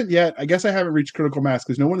I haven't yet, I guess I haven't reached critical mass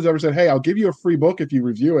because no one has ever said, hey, I'll give you a free book if you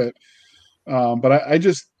review it. But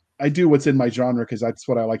I do what's in my genre because that's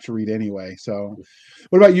what I like to read anyway. So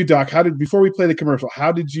what about you, Doc? Before we play the commercial,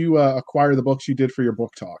 how did you acquire the books you did for your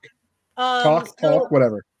book talk? Talk,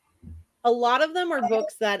 whatever. A lot of them are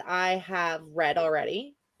books that I have read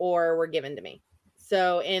already or were given to me.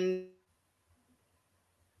 So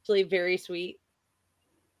actually very sweet.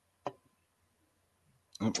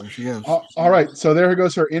 Oh, there she is. All right. So there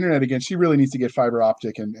goes her internet again. She really needs to get fiber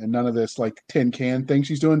optic and none of this like tin can thing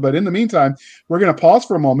she's doing. But in the meantime, we're going to pause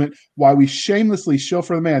for a moment while we shamelessly shill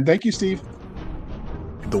for the man. Thank you, Steve.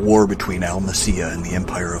 The war between Al Masia and the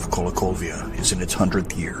Empire of Kolakovia is in its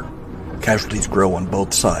 100th year. Casualties grow on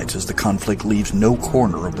both sides as the conflict leaves no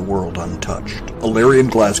corner of the world untouched.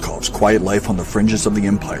 Ilarion Glaskov's quiet life on the fringes of the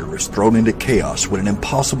Empire is thrown into chaos when an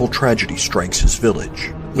impossible tragedy strikes his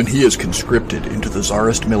village. When he is conscripted into the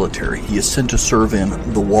Tsarist military, he is sent to serve in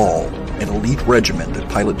The Wall, an elite regiment that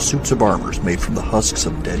pilots suits of armor made from the husks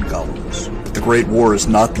of dead golems. But the Great War is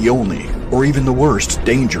not the only, or even the worst,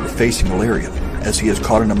 danger facing Ilarion, as he is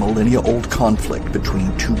caught in a millennia-old conflict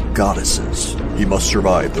between two goddesses. He must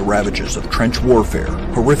survive the ravages of trench warfare,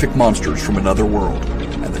 horrific monsters from another world,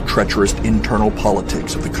 and the treacherous internal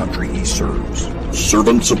politics of the country he serves.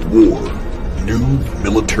 Servants of War, new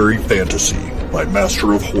military fantasy by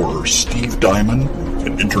Master of Horror Steve Diamond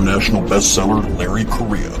and international bestseller Larry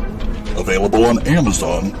Correia. Available on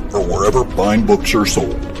Amazon or wherever fine books are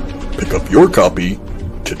sold. Pick up your copy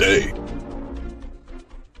today.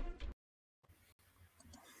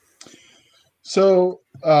 So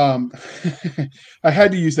I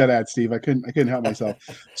had to use that ad, Steve. I couldn't help myself.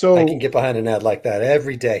 So I can get behind an ad like that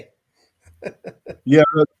every day. Yeah,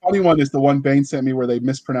 the funny one is the one Bane sent me where they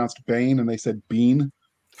mispronounced Bane and they said Bean.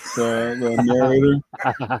 The narrator.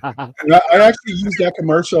 I actually used that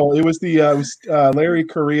commercial. It was Larry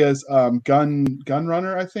Correia's Gun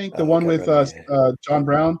Runner, I think, the one with John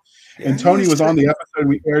Brown. And Tony was on the episode.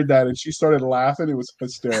 We aired that, and she started laughing. It was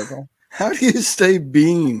hysterical. How do you say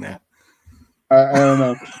bean? I don't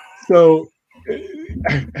know. So,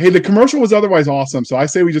 hey, the commercial was otherwise awesome. So I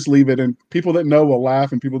say we just leave it, and people that know will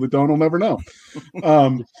laugh, and people that don't will never know.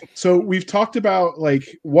 So we've talked about like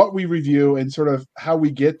what we review and sort of how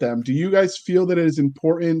we get them. Do you guys feel that it is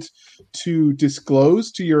important to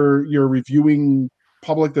disclose to your reviewing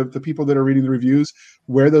public, the people that are reading the reviews,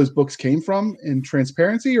 where those books came from in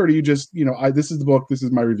transparency, or do you just, this is the book, this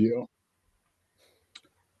is my review?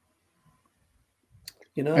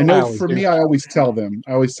 I know for me, I always tell them.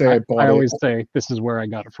 I always say I bought it. I always say this is where I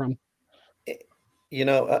got it from.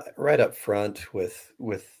 Right up front with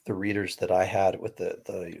the readers that I had, with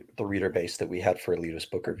the reader base that we had for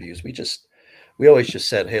elitist book reviews, we always just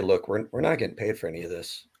said, hey, look, we're not getting paid for any of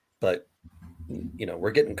this, but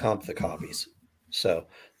we're getting comped the copies. So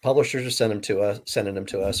publishers are sending them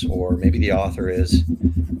to us, or maybe the author is,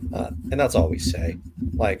 and that's all we say.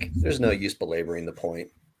 Like, there's no use belaboring the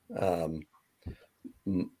point.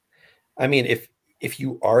 I mean, if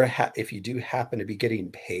you do happen to be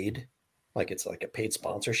getting paid, like it's like a paid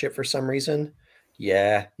sponsorship for some reason,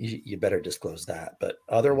 yeah, you better disclose that. But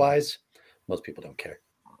otherwise, most people don't care.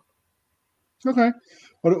 Okay.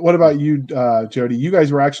 What about you, Jody? You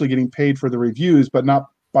guys were actually getting paid for the reviews, but not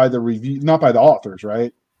by the authors,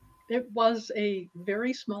 right? It was a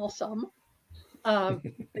very small sum.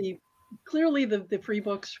 Clearly, the free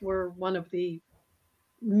books were one of the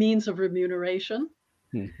means of remuneration.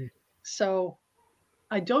 Mm-hmm. So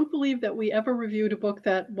I don't believe that we ever reviewed a book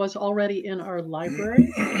that was already in our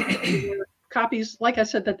library. Copies, like I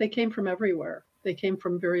said, that they came from everywhere. They came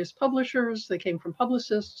from various publishers, they came from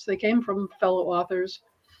publicists, they came from fellow authors,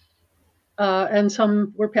 and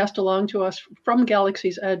some were passed along to us from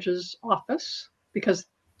Galaxy's Edge's office because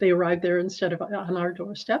they arrived there instead of on our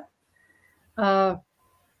doorstep.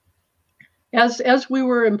 As we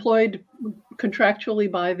were employed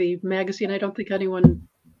contractually by the magazine, I don't think anyone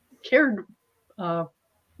cared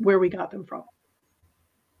where we got them from.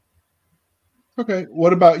 Okay.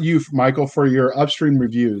 What about you, Michael, for your upstream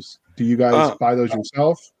reviews? Do you guys buy those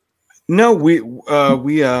yourself? No,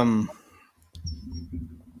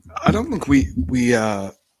 I don't think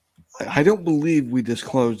I don't believe we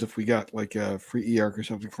disclosed if we got like a free e-arc or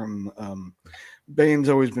something from Bane's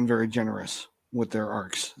always been very generous with their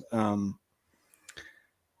arcs.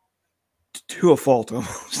 To a fault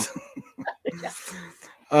almost. Yeah.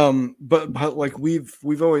 But like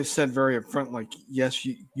we've always said very upfront, like, yes,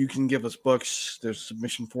 you can give us books, there's a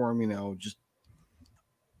submission form, just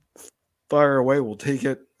fire away, we'll take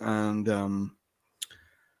it. And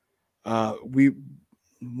we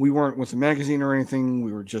weren't with the magazine or anything,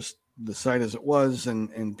 we were just the site as it was,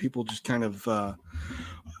 and people just kind of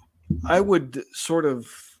I would sort of,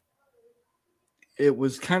 it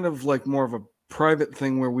was kind of like more of a private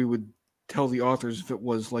thing where we would tell the authors, if it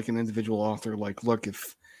was like an individual author, like, look,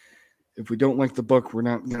 if we don't like the book, we're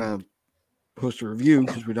not gonna post a review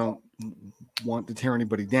because we don't want to tear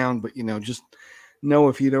anybody down, but just know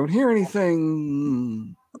if you don't hear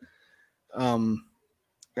anything. And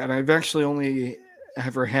I've actually only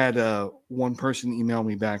ever had one person email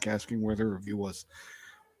me back asking where their review was,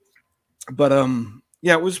 but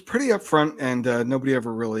yeah, it was pretty upfront, and nobody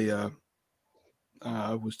ever really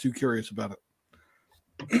was too curious about it.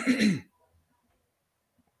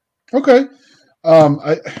 Okay.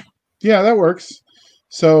 Yeah, that works.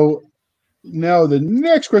 So now the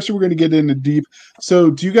next question, we're going to get into deep. So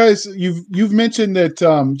do you guys, you've mentioned that,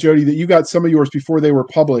 Jody, that you got some of yours before they were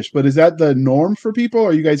published, but is that the norm for people?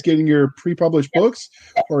 Are you guys getting your pre-published books?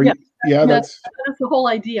 Or yeah, that's the whole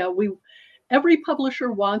idea. Every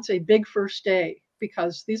publisher wants a big first day,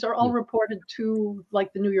 because these are all reported to,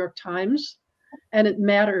 like, the New York Times, and it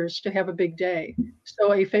matters to have a big day.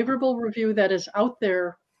 So a favorable review that is out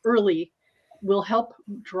there early will help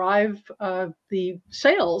drive the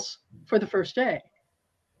sales for the first day.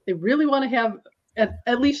 They really want to have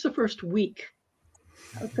at least the first week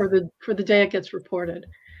for the day it gets reported.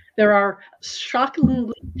 There are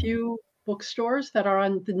shockingly few bookstores that are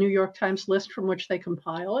on the New York Times list from which they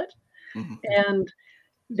compile it. Mm-hmm. And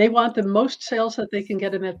they want the most sales that they can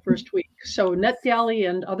get in that first week. So NetGalley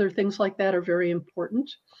and other things like that are very important.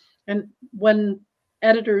 And when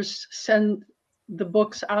editors send the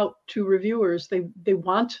books out to reviewers, they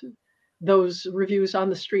want those reviews on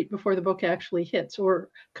the street before the book actually hits, or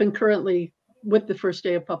concurrently with the first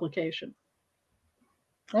day of publication.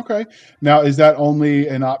 Okay. Now, is that only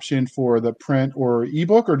an option for the print or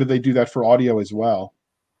ebook, or do they do that for audio as well?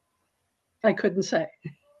 I couldn't say.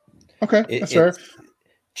 Okay, that's fair.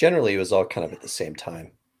 Generally, it was all kind of at the same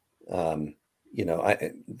time. The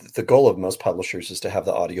goal of most publishers is to have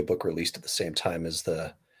the audiobook released at the same time as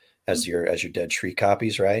your Dead Tree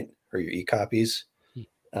copies, right? Or your e-copies.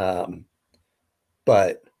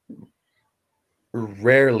 But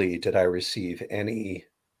rarely did I receive any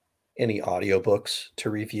audiobooks to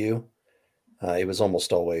review. It was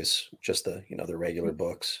almost always just the regular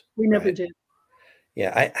books. We never did.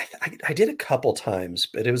 Yeah, I did a couple times,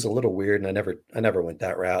 but it was a little weird, and I never went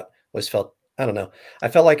that route. Always felt, I don't know, I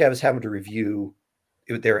felt like I was having to review.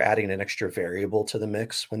 They were adding an extra variable to the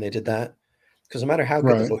mix when they did that. Because no matter how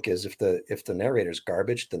good the book is, if the narrator's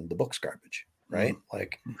garbage, then the book's garbage, right? Mm-hmm.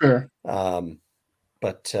 Like, sure.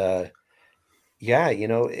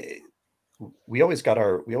 We always got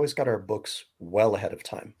our books well ahead of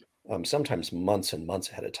time. Sometimes months and months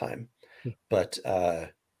ahead of time. But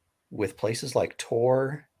with places like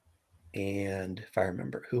Tor, and if I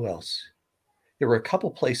remember, who else? There were a couple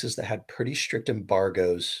places that had pretty strict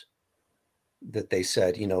embargoes that they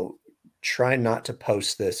said, try not to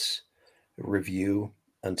post this review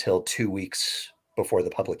until 2 weeks before the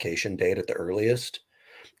publication date at the earliest,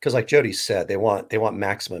 because like Jody said, they want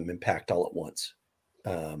maximum impact all at once,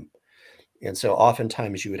 and so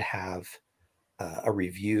oftentimes you would have a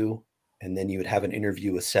review, and then you would have an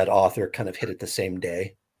interview with said author kind of hit at the same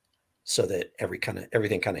day, so that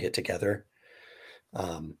everything kind of hit together.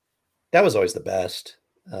 That was always the best,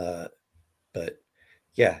 but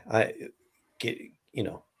yeah,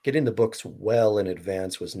 getting the books well in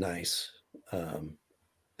advance was nice.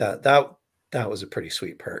 That was a pretty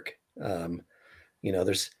sweet perk.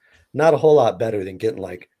 There's not a whole lot better than getting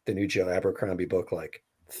like the new Joe Abercrombie book like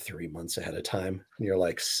 3 months ahead of time, and you're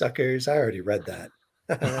like, suckers, I already read that.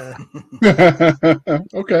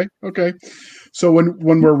 Okay. So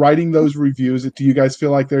when we're writing those reviews, do you guys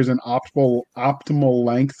feel like there's an optimal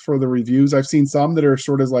length for the reviews? I've seen some that are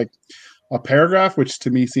sort of like a paragraph, which to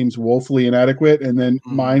me seems woefully inadequate, and then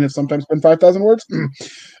mine have sometimes been 5,000 words.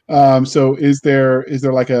 So is there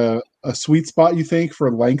like a sweet spot, you think,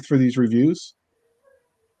 for length for these reviews?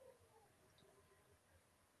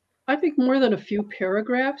 I think more than a few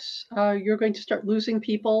paragraphs, you're going to start losing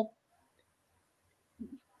people.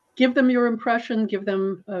 Give them your impression, give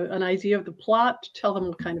them an idea of the plot, tell them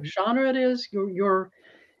what kind of genre it is. You're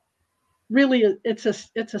really, it's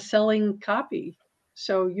a selling copy.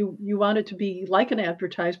 So you want it to be like an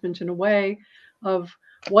advertisement in a way of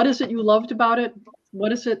what is it you loved about it?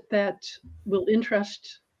 What is it that will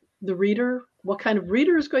interest the reader? What kind of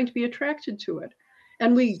reader is going to be attracted to it?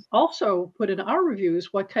 And we also put in our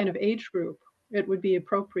reviews what kind of age group it would be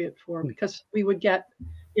appropriate for, because we would get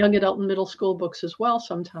young adult and middle school books as well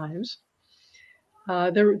sometimes.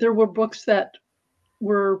 There were books that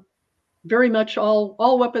were very much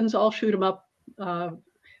all weapons, all shoot 'em up.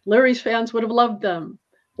 Larry's fans would have loved them,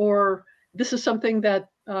 or this is something that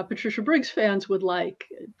Patricia Briggs fans would like.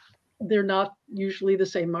 They're not usually the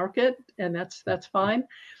same market, and that's fine.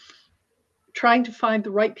 Trying to find the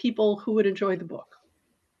right people who would enjoy the book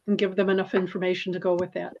and give them enough information to go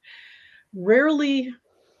with that. Rarely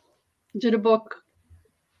did a book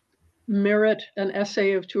merit an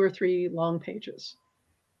essay of 2 or 3 long pages.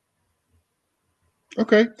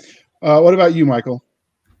 Okay. What about you, Michael?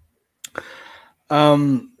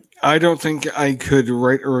 I don't think I could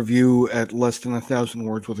write a review at less than 1,000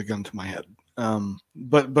 words with a gun to my head.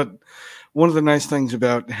 But one of the nice things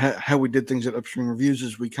about how we did things at Upstream Reviews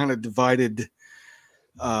is we kind of divided,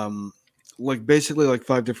 basically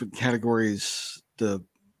 5 different categories: the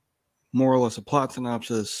more or less a plot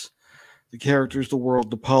synopsis, the characters, the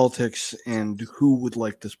world, the politics, and who would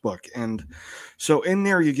like this book. And so in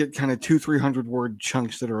there you get kind of 200-300 word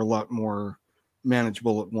chunks that are a lot more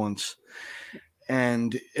manageable at once.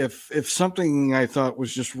 And if something I thought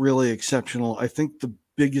was just really exceptional, I think the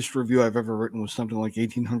biggest review I've ever written was something like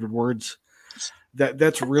 1,800 words.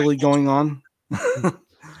 That's really going on.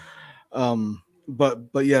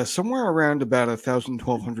 But yeah, somewhere around about 1,000,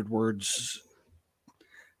 1,200 words,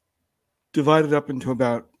 divided up into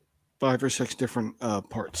about 5 or 6 different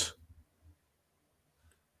parts.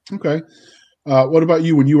 Okay. What about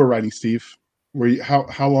you when you were writing, Steve?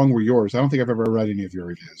 How long were yours? I don't think I've ever read any of your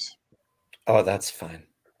reviews. Oh, that's fine.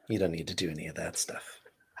 You don't need to do any of that stuff.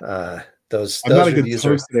 Those I'm not a good reviews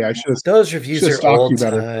host today. I should. Those reviews are stalked old you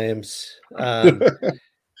better. times.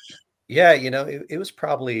 Yeah, it was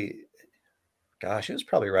probably, gosh, it was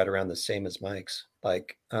probably right around the same as Mike's.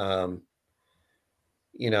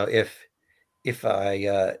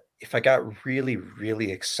 If I got really,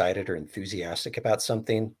 really excited or enthusiastic about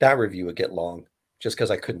something, that review would get long just because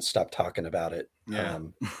I couldn't stop talking about it. Yeah.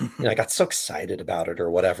 I got so excited about it or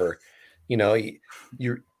whatever. I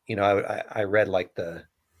read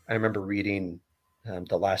I remember reading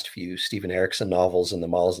the last few Stephen Erickson novels in the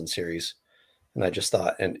Malazan series, and I just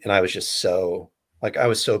thought, and I was just so I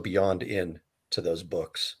was so beyond into those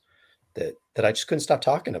books that I just couldn't stop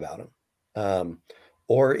talking about them.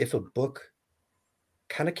 Or if a book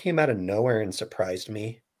kind of came out of nowhere and surprised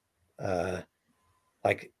me, I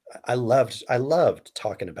loved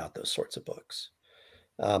talking about those sorts of books.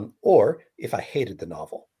 Or if I hated the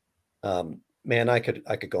novel, man, I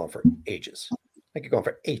could go on for ages. I could go on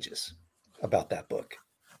for ages about that book,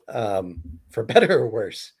 for better or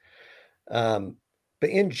worse. But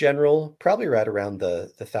in general, probably right around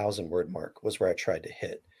the 1,000-word mark was where I tried to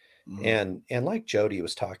hit. Mm-hmm. And like Jody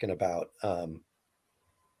was talking about,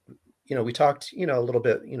 we talked, a little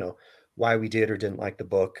bit, why we did or didn't like the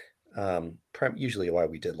book. Usually why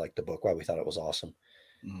we did like the book, why we thought it was awesome.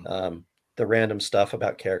 Mm-hmm. The random stuff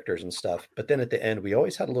about characters and stuff. But then at the end, we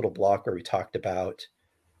always had a little block where we talked about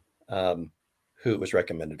who it was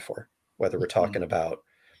recommended for, whether we're talking about,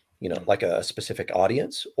 like a specific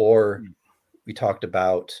audience, or we talked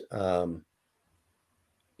about, okay,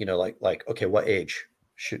 what age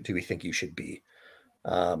do we think you should be?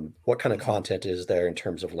 What kind of content is there in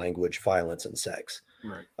terms of language, violence, and sex?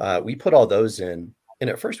 Right. We put all those in, and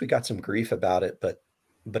at first we got some grief about it, but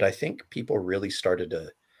I think people really started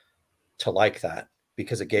to like that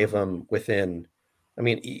because it gave them within. I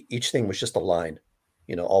mean, each thing was just a line,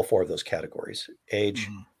 all 4 of those categories: age,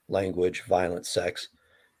 language, violence, sex.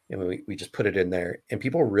 And we just put it in there, and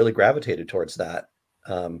people really gravitated towards that.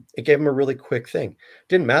 It gave them a really quick thing.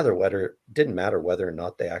 Didn't matter whether or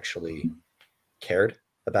not they actually cared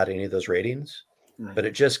about any of those ratings, but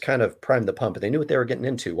it just kind of primed the pump, and they knew what they were getting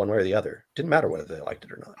into one way or the other. Didn't matter whether they liked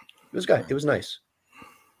it or not. It was nice.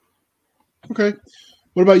 Okay.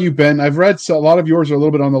 What about you, Ben? I've read a lot of yours are a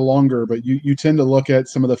little bit on the longer, but you tend to look at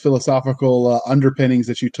some of the philosophical underpinnings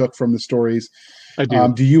that you took from the stories. I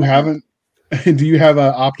do. Do you have an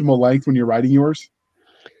optimal length when you're writing yours?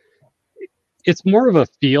 It's more of a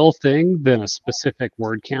feel thing than a specific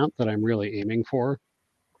word count that I'm really aiming for.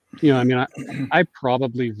 I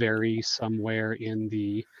probably vary somewhere in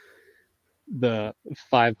the the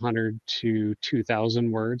 500 to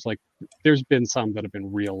 2,000 words. Like there's been some that have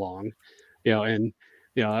been real long, and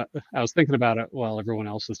I was thinking about it while everyone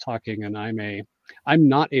else was talking, and I'm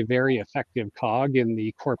not a very effective cog in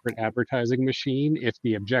the corporate advertising machine if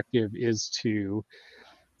the objective is to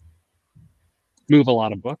move a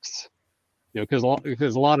lot of books. Because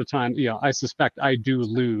a lot of times, I suspect I do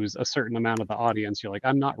lose a certain amount of the audience. You're like,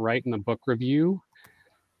 I'm not writing a book review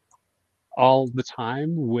all the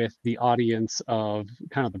time with the audience of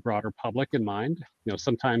kind of the broader public in mind.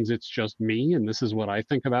 Sometimes it's just me, and this is what I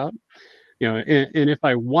think about. And if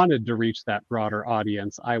I wanted to reach that broader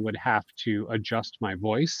audience, I would have to adjust my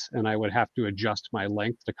voice and I would have to adjust my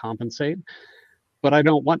length to compensate. But I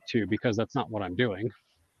don't want to, because that's not what I'm doing.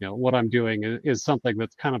 What I'm doing is something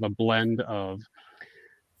that's kind of a blend of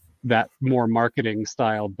that more marketing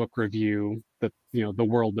style book review that the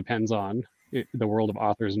world depends on. The world of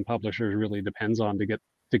authors and publishers really depends on to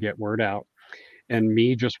get word out, and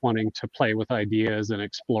me just wanting to play with ideas and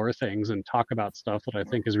explore things and talk about stuff that I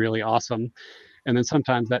think is really awesome. And then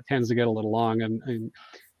sometimes that tends to get a little long, and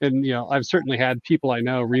I've certainly had people I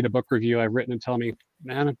know read a book review I've written and tell me,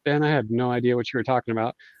 man, Ben, I had no idea what you were talking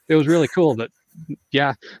about. It was really cool, but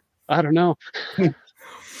yeah, I don't know.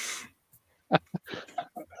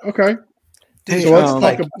 Okay. Dude, So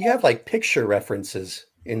let's you have like picture references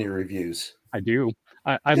in your reviews. I do.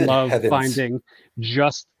 I Good love heavens. finding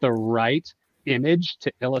just the right image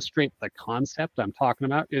to illustrate the concept I'm talking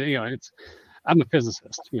about. I'm a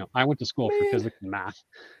physicist. I went to school for physics and math.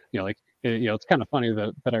 It's kind of funny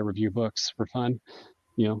that I review books for fun.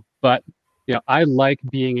 But I like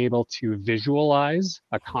being able to visualize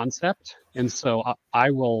a concept, and so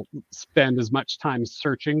I will spend as much time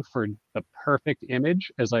searching for the perfect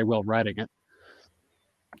image as I will writing it.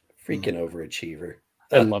 Freaking overachiever.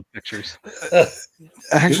 I love pictures.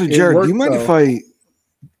 Actually, Jared, do you mind if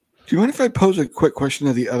I pose a quick question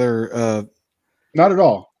to the other? Not at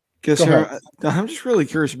all. Guess I'm just really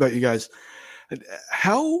curious about you guys.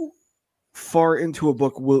 How far into a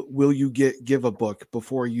book will you give a book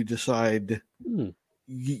before you decide? If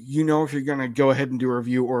you're going to go ahead and do a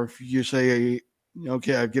review, or if you say,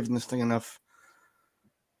 okay, I've given this thing enough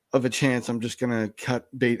of a chance, I'm just going to cut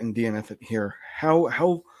bait and DNF it here.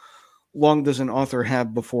 How long does an author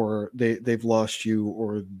have before they've lost you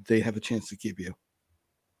or they have a chance to keep you?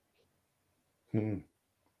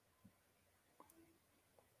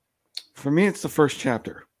 For me, it's the first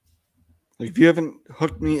chapter. Like, if you haven't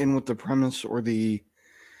hooked me in with the premise or the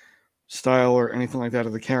style or anything like that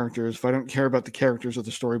of the characters, if I don't care about the characters or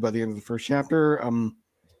the story by the end of the first chapter, I'm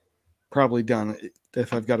probably done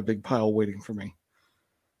if I've got a big pile waiting for me.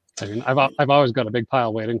 I mean, I've always got a big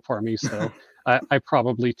pile waiting for me, so I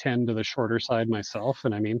probably tend to the shorter side myself.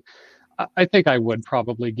 And I mean, I think I would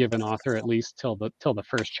probably give an author at least till the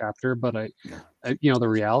first chapter. But the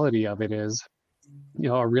reality of it is,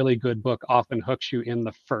 a really good book often hooks you in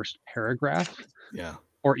the first paragraph,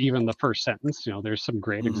 or even the first sentence. There's some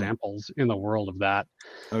great examples in the world of that.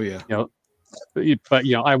 Oh yeah. But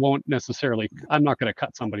I won't necessarily. I'm not going to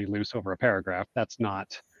cut somebody loose over a paragraph. That's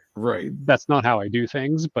not. Right. That's not how I do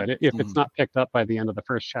things. But if it's not picked up by the end of the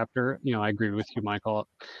first chapter, I agree with you, Michael.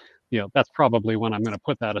 That's probably when I'm going to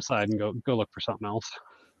put that aside and go look for something else.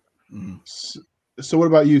 So what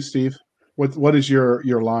about you, Steve? What is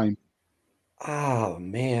your line? Oh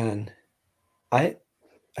man, I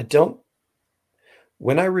don't.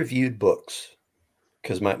 When I reviewed books,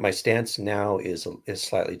 because my stance now is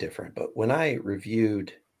slightly different. But when I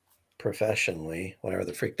reviewed professionally, whatever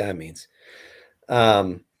the freak that means,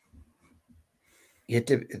 that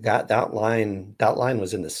line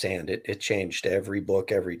was in the sand. It changed every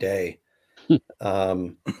book every day,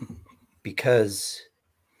 because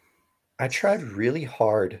I tried really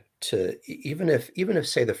hard to, even if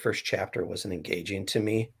say the first chapter wasn't engaging to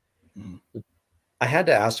me, I had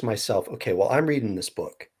to ask myself, okay, well, I'm reading this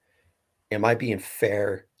book. Am I being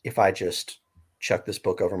fair if I just chuck this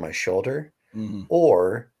book over my shoulder,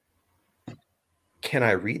 or can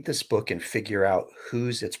I read this book and figure out who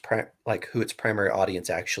its primary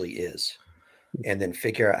audience actually is, and then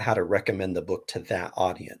figure out how to recommend the book to that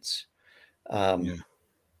audience? And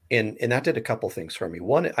that did a couple things for me.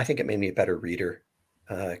 One, I think it made me a better reader,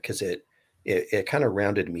 because it kind of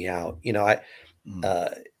rounded me out.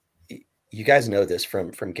 You guys know this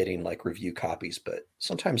from getting like review copies, but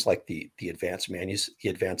sometimes like the advanced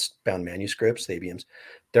bound manuscripts, the ABMs,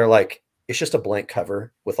 they're like, it's just a blank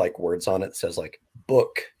cover with like words on it that says like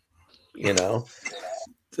book, and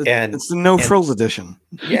it's the no frills edition.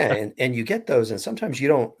 Yeah. And you get those, and sometimes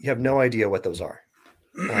you have no idea what those are.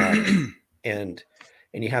 And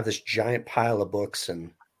you have this giant pile of books,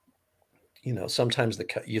 and sometimes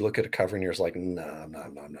you look at a cover and you're just like, no, I'm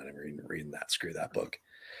not even reading that. Screw that book.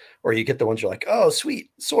 Or you get the ones you're like, oh,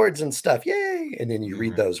 sweet, swords and stuff, yay! And then you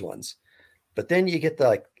read those ones. But then you get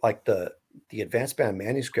the advanced band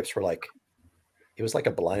manuscripts were like, it was like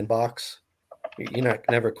a blind box. You're not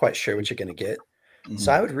never quite sure what you're going to get. Mm-hmm.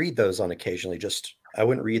 So I would read those on occasionally. I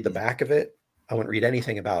wouldn't read the back of it. I wouldn't read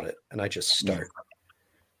anything about it. And I just start.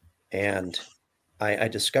 And I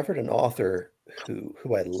discovered an author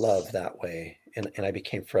who I love that way. And I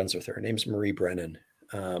became friends with her. Her name's Marie Brennan.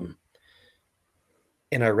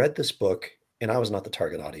 And I read this book, and I was not the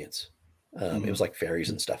target audience. It was like fairies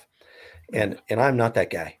and stuff. And I'm not that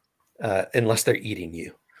guy, unless they're eating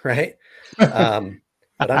you, right? But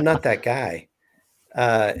I'm not that guy.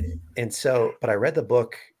 But I read the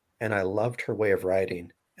book, and I loved her way of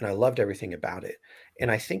writing, and I loved everything about it.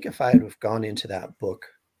 And I think if I had have gone into that book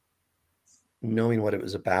knowing what it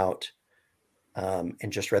was about,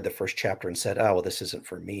 and just read the first chapter and said, oh, well, this isn't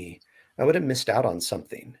for me, I would have missed out on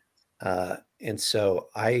something. And so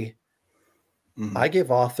I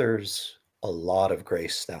give authors a lot of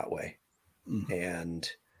grace that way. And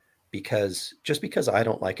because I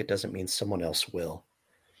don't like it doesn't mean someone else will.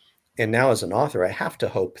 And now as an author, I have to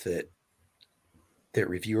hope that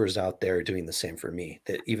reviewers out there are doing the same for me,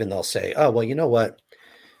 that even they'll say, oh, well, you know what,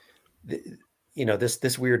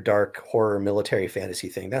 this weird, dark horror military fantasy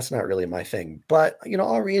thing, that's not really my thing, but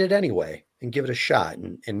I'll read it anyway and give it a shot.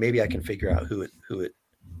 And maybe I can figure out who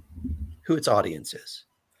its audience is.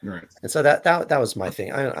 Right. And so that was my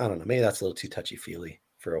thing. I don't know. Maybe that's a little too touchy-feely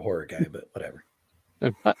for a horror guy, but whatever.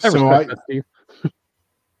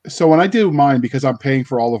 So when I do mine, because I'm paying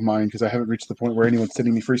for all of mine, because I haven't reached the point where anyone's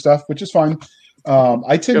sending me free stuff, which is fine.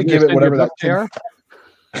 I tend to give it whatever that.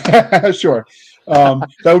 Sure.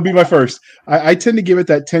 That would be my first. I tend to give it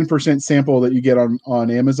that 10% sample that you get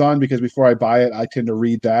on Amazon, because before I buy it, I tend to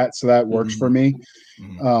read that. So that works for me.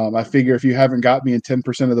 I figure if you haven't got me in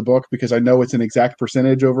 10% of the book, because I know it's an exact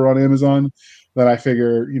percentage over on Amazon, then I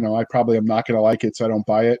figure, I probably am not going to like it, so I don't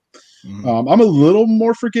buy it. I'm a little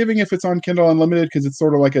more forgiving if it's on Kindle Unlimited, because it's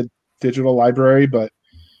sort of like a digital library. But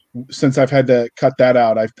since I've had to cut that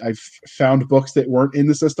out, I've found books that weren't in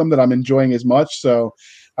the system that I'm enjoying as much. So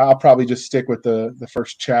I'll probably just stick with the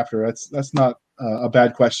first chapter. That's not a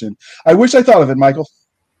bad question. I wish I thought of it, Michael.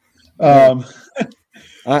 I'm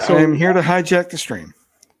here to hijack the stream.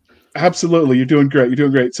 Absolutely. You're doing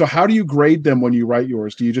great. So how do you grade them when you write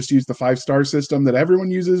yours? Do you just use the 5-star system that everyone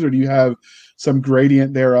uses, or do you have some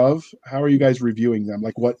gradient thereof? How are you guys reviewing them?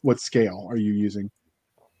 Like what scale are you using?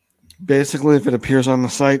 Basically, if it appears on the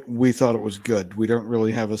site, we thought it was good. We don't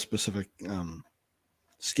really have a specific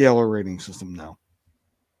scale or rating system now.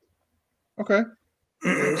 Okay.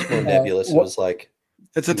 It's more nebulous. It was like,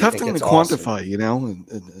 it's a tough thing to quantify,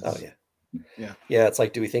 awesome? Yeah. It's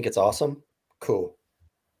like, do we think it's awesome? Cool.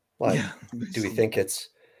 Like, do we think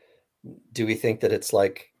that it's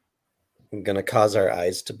like going to cause our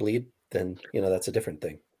eyes to bleed? Then, that's a different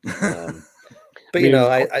thing. But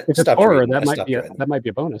I if it's horror, that might be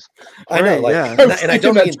a bonus. I know, and I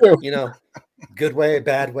don't mean good way,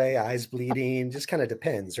 bad way, eyes bleeding. Just kind of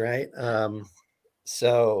depends, right?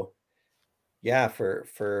 So, yeah, for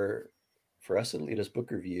us at Alita's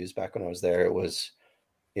Book Reviews, back when I was there, it was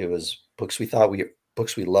books we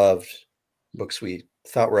loved, books we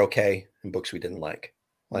thought were okay, and books we didn't like.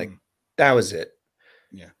 That was it.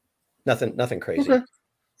 Yeah, nothing crazy. Okay.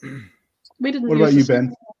 We didn't. What about you,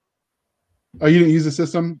 Ben? Oh, you didn't use the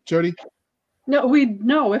system, Jody? No,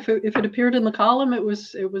 if it appeared in the column, it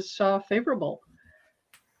was favorable.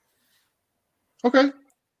 Okay.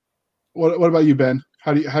 What about you, Ben?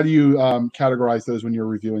 How do you categorize those when you're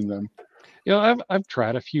reviewing them? I've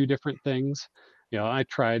tried a few different things. I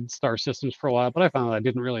tried star systems for a while, but I found that I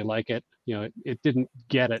didn't really like it. It didn't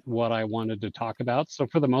get at what I wanted to talk about. So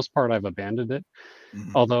for the most part, I've abandoned it.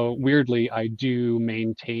 Although weirdly, I do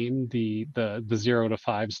maintain the 0 to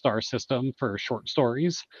 5 star system for short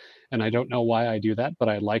stories. And I don't know why I do that, but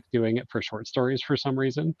I like doing it for short stories for some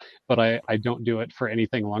reason. But I don't do it for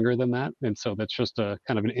anything longer than that. And so that's just a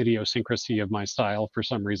kind of an idiosyncrasy of my style for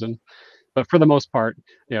some reason. But for the most part,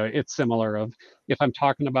 it's similar of, if I'm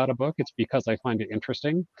talking about a book, it's because I find it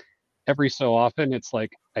interesting. Every so often, it's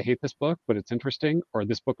like, I hate this book, but it's interesting, or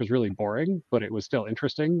this book was really boring, but it was still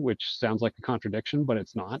interesting, which sounds like a contradiction, but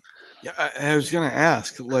it's not. Yeah, I was going to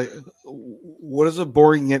ask, what is a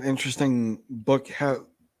boring yet interesting book?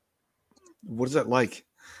 What is that like?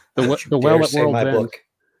 The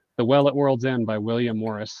Well at World's End by William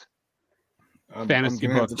Morris. Fantasy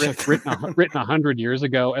book written 100 years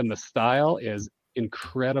ago, and the style is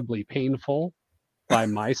incredibly painful by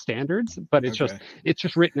my standards, but it's Okay.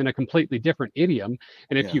 just written in a completely different idiom.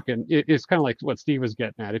 And if Yeah. you can, it's kind of like what Steve was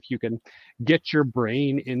getting at. If you can get your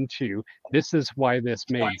brain into this is why this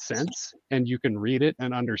made sense, and you can read it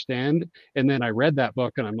and understand. And then I read that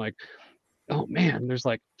book and I'm like, oh man, there's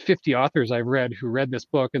like 50 authors I've read who read this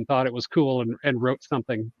book and thought it was cool and wrote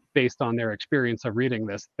something based on their experience of reading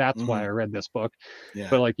this. That's why I read this book. Yeah.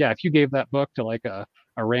 But like, yeah, if you gave that book to like a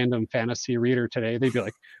random fantasy reader today, they'd be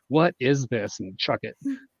like, what is this? And chuck it.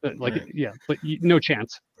 But like, Right. yeah, but no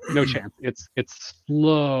chance. No chance. It's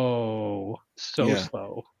slow, so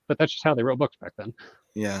slow. But that's just how they wrote books back then.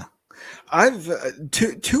 Yeah. I've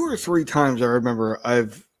two or three times I remember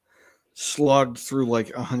I've slogged through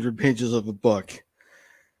like 100 pages of a book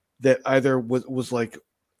that either was like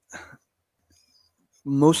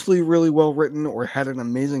mostly really well written or had an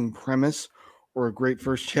amazing premise or a great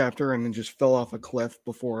first chapter and then just fell off a cliff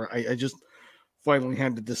before I just finally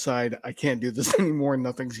had to decide I can't do this anymore and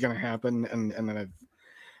nothing's gonna happen, and then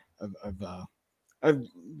I've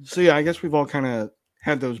so yeah, I guess we've all kind of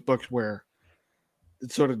had those books where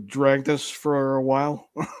it sort of dragged us for a while.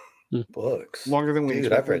 Books. Longer than we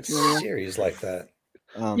Dude, I've read expected. series like that.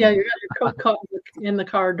 Yeah, you got your coat caught in the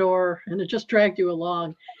car door, and it just dragged you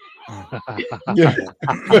along. Yeah.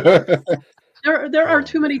 There are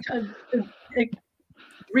too many times.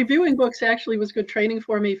 Reviewing books actually was good training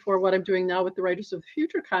for me for what I'm doing now with the Writers of the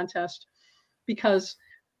Future contest, because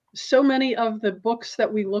so many of the books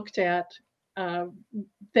that we looked at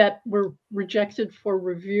that were rejected for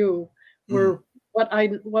review were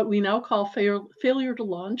what we now call failure to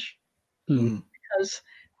launch, because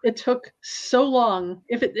it took so long.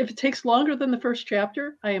 If it takes longer than the first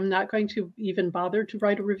chapter, I am not going to even bother to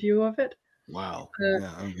write a review of it. Wow.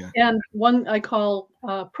 And one I call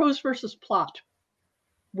prose versus plot,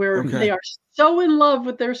 where they are so in love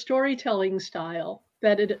with their storytelling style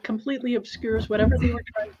that it completely obscures whatever they were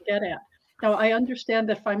trying to get at. Now, I understand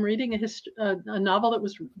that if I'm reading a novel that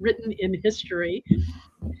was written in history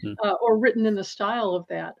or written in the style of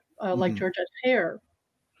that, like Georgette Heyer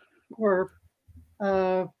or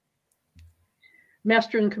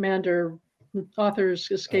Master and Commander, authors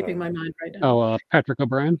escaping my mind right now. Patrick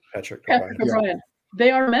O'Brian. Patrick O'Brian. Yeah. They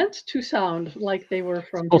are meant to sound like they were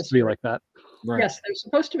from supposed to be like that. Right. Yes, they're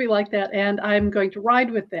supposed to be like that, and I'm going to ride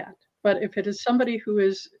with that. But if it is somebody who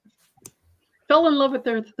fell in love with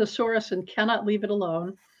their thesaurus and cannot leave it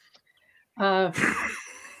alone, you have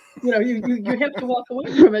to walk away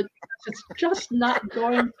from it because it's just not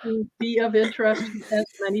going to be of interest to as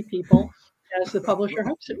many people as the publisher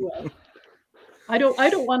hopes it will. I don't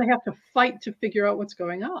want to have to fight to figure out what's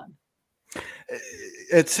going on.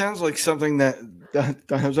 It sounds like something that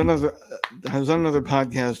I was on another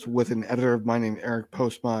podcast with an editor of mine named Eric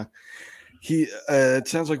Postma. It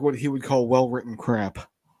sounds like what he would call well-written crap.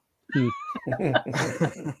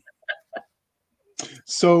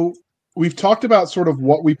 So we've talked about sort of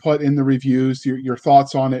what we put in the reviews, your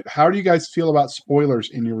thoughts on it. How do you guys feel about spoilers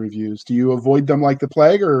in your reviews? Do you avoid them like the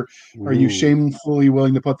plague, or are you shamefully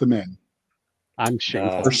willing to put them in? I'm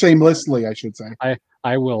shameful. Or shamelessly, I should say.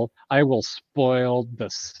 I will spoil the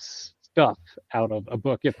stuff out of a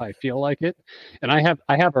book if I feel like it. And I have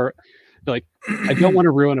a like, I don't want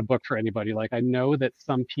to ruin a book for anybody. Like, I know that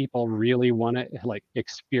some people really want to like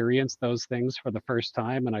experience those things for the first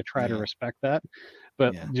time, and I try to respect that.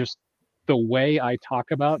 But just the way I talk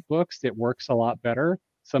about books, it works a lot better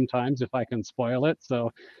sometimes if I can spoil it.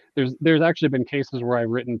 So there's actually been cases where I've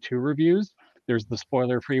written 2 reviews. There's the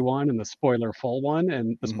spoiler-free one and the spoiler-full one,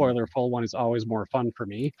 and the spoiler-full one is always more fun for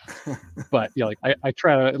me. But like I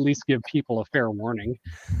try to at least give people a fair warning.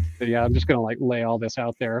 But yeah, I'm just gonna like lay all this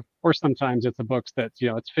out there. Or sometimes it's a book that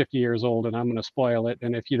it's 50 years old and I'm gonna spoil it.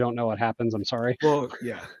 And if you don't know what happens, I'm sorry. Well,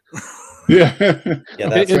 yeah. Yeah,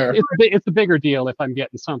 that's fair. It's a bigger deal if I'm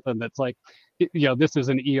getting something that's like, this is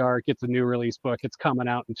an ER, it's a new release book, it's coming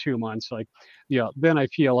out in 2 months. Like, then I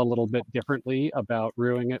feel a little bit differently about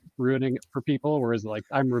ruining it for people. Whereas like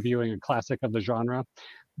I'm reviewing a classic of the genre,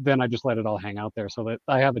 then I just let it all hang out there, so that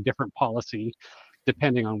I have a different policy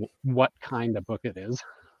depending on what kind of book it is.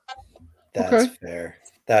 That's fair.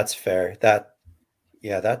 That's fair.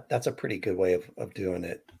 That's a pretty good way of doing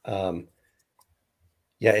it.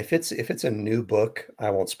 Yeah, if it's a new book,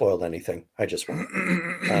 I won't spoil anything. I just won't.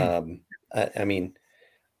 I mean,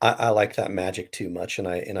 I like that magic too much, and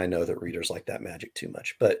I know that readers like that magic too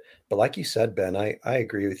much. But like you said, Ben, I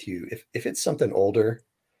agree with you. If it's something older,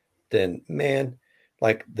 then man,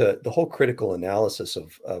 like the whole critical analysis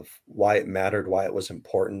of why it mattered, why it was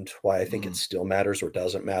important, why I think it still matters or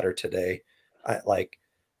doesn't matter today.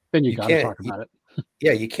 Then you got to talk about it.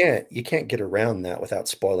 Yeah, you can't get around that without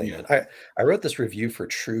spoiling Yeah. it. I wrote this review for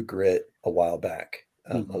True Grit a while back,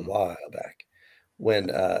 when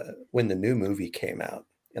the new movie came out,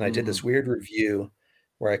 and I did this weird review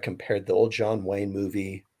where I compared the old John Wayne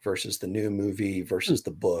movie versus the new movie versus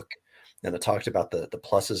the book, and I talked about the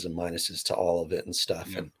pluses and minuses to all of it and stuff.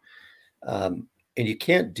 Yeah. And you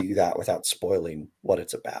can't do that without spoiling what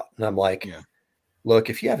it's about. And I'm like, Yeah. look,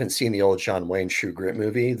 if you haven't seen the old John Wayne True Grit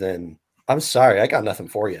movie, then I'm sorry, I got nothing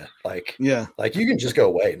for you. Like you can just go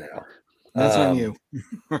away now. That's on you.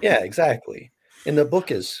 Yeah, exactly. And the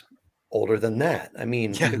book is older than that. I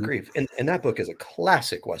mean, good grief. And that book is a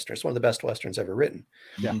classic Western. It's one of the best Westerns ever written.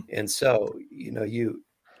 Yeah. And so,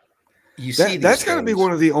 you see that's got to be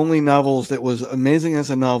one of the only novels that was amazing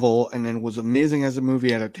as a novel, and then was amazing as a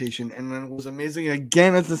movie adaptation, and then was amazing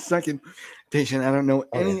again as the second adaptation. I don't know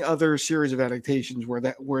any other series of adaptations where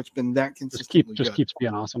it's been that consistently just keeps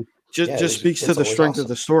being awesome. Just speaks to the strength of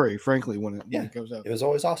the story, frankly, when it goes out. It was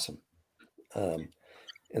always awesome. And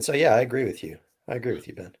so, yeah, I agree with you.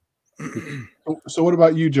 Ben. So what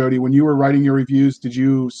about you, Jody? When you were writing your reviews, did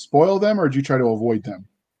you spoil them or did you try to avoid them?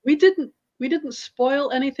 We didn't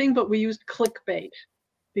spoil anything, but we used clickbait.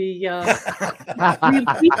 You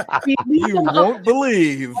won't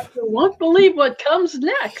believe. You won't believe what comes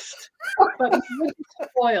next. But we wouldn't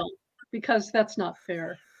spoil, because that's not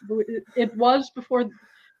fair. It was before.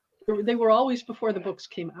 They were always before the books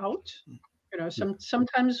came out.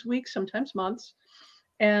 Sometimes weeks, sometimes months,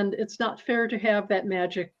 and it's not fair to have that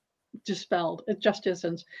magic dispelled. It just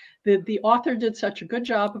isn't. The author did such a good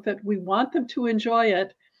job of it. We want them to enjoy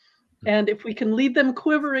it. And if we can leave them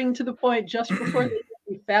quivering to the point just before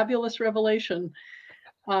the fabulous revelation,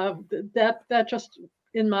 that just,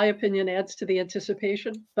 in my opinion, adds to the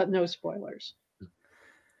anticipation, but no spoilers.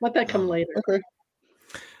 Let that come later. Okay.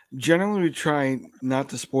 Generally, we try not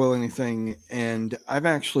to spoil anything, and I've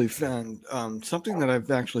actually found something that I've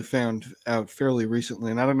actually found out fairly recently,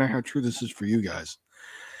 and I don't know how true this is for you guys,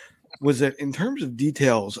 was that in terms of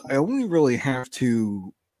details, I only really have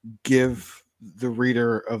to give the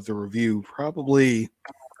reader of the review probably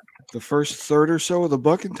the first third or so of the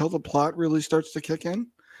book until the plot really starts to kick in.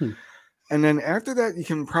 And then after that, you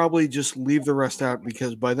can probably just leave the rest out,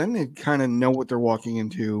 because by then they kind of know what they're walking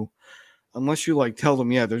into, unless you tell them,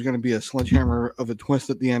 there's going to be a sledgehammer of a twist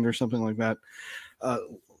at the end or something like that.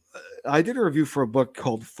 I did a review for a book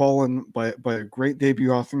called Fallen by a great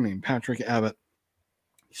debut author named Patrick Abbott.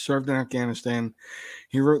 He served in Afghanistan.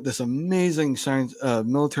 He wrote this amazing science,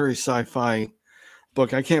 military sci-fi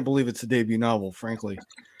book. I can't believe it's a debut novel, frankly,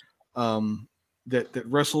 that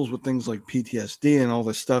wrestles with things like PTSD and all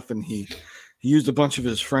this stuff. And he used a bunch of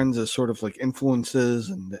his friends as sort of influences,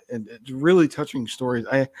 and it's really touching stories.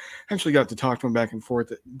 I actually got to talk to him back and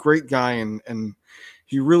forth. Great guy, and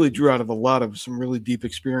he really drew out of a lot of some really deep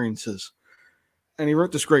experiences. And he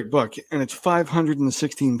wrote this great book, and it's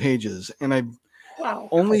 516 pages. And I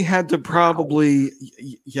only had to probably,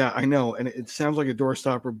 I know, and it sounds like a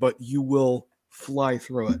doorstopper, but you will fly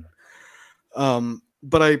through it.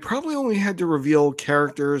 But I probably only had to reveal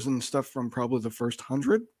characters and stuff from probably the first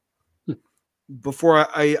 100 before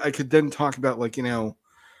I could then talk about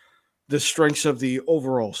the strengths of the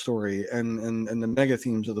overall story and the mega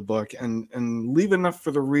themes of the book, and leave enough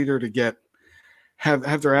for the reader to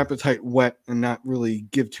have their appetite whet and not really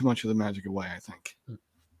give too much of the magic away, I think.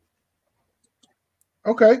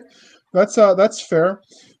 Okay, that's fair.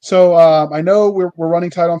 So I know we're running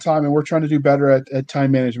tight on time, and we're trying to do better at time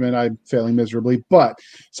management. I'm failing miserably, but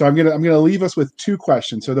so I'm gonna leave us with two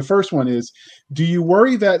questions. So the first one is, do you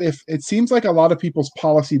worry that if it seems like a lot of people's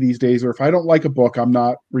policy these days, or if I don't like a book, I'm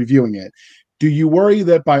not reviewing it? Do you worry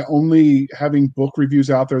that by only having book reviews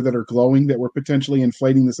out there that are glowing, that we're potentially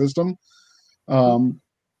inflating the system?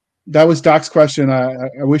 That was Doc's question. I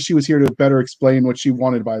wish she was here to better explain what she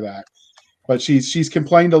wanted by that. But she's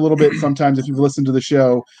complained a little bit sometimes, if you've listened to the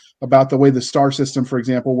show, about the way the star system, for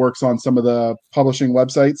example, works on some of the publishing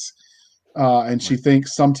websites. And she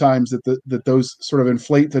thinks sometimes that those sort of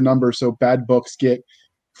inflate the numbers, so bad books get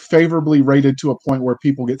favorably rated to a point where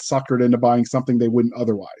people get suckered into buying something they wouldn't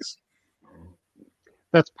otherwise.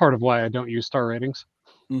 That's part of why I don't use star ratings.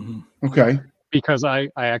 Mm-hmm. Okay. Because I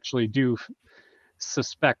actually do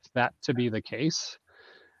suspect that to be the case.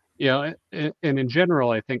 And in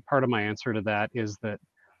general, I think part of my answer to that is that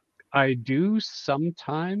I do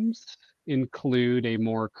sometimes include a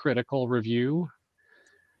more critical review.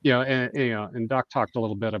 And Doc talked a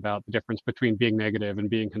little bit about the difference between being negative and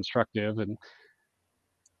being constructive. And,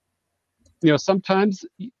 sometimes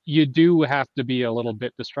you do have to be a little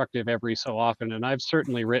bit destructive every so often. And I've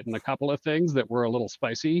certainly written a couple of things that were a little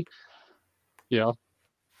spicy.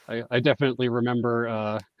 I definitely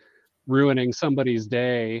remember ruining somebody's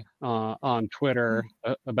day on Twitter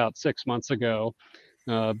about 6 months ago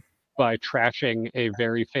by trashing a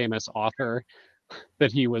very famous author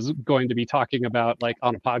that he was going to be talking about like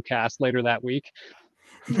on a podcast later that week.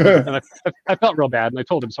 And I felt real bad, and I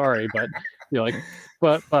told him sorry, but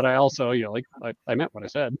but I also like I meant what I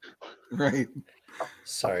said. Right.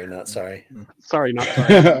 Sorry, not sorry. Sorry, not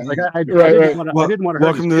sorry. Like I didn't want to. I didn't want to.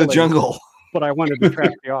 Welcome to the jungle. But I wanted to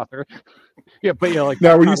trash the author. Yeah, but like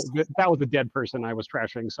now, that was a dead person I was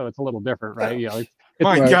trashing, so it's a little different, right? Yeah.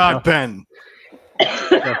 My God, Ben.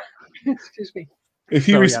 Excuse me. If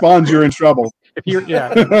he responds, you're in trouble. If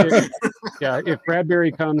if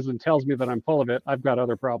Bradbury comes and tells me that I'm full of it, I've got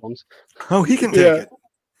other problems. Oh, he can take it.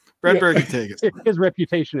 Bradbury can take it. His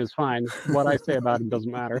reputation is fine. What I say about him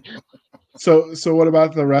doesn't matter. So what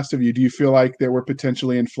about the rest of you? Do you feel like they were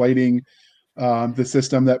potentially inflating the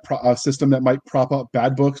system that might prop up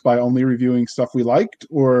bad books by only reviewing stuff we liked,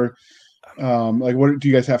 or like what do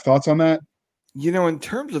you guys have thoughts on that? In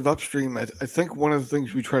terms of upstream, I think one of the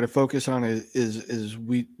things we try to focus on is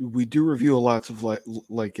we do review a lot of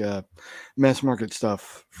like mass market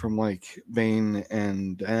stuff from like Baen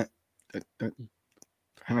and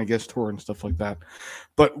I guess Tor and stuff like that,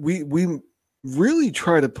 but we really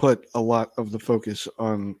try to put a lot of the focus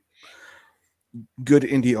on good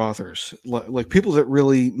indie authors, like people that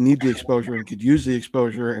really need the exposure and could use the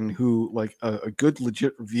exposure, and who like a good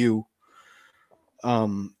legit review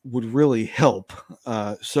would really help.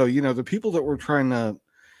 So the people that we're trying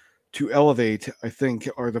to elevate, I think,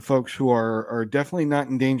 are the folks who are definitely not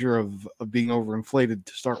in danger of being overinflated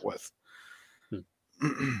to start with.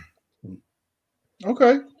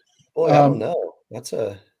 Okay. Boy, I don't know. That's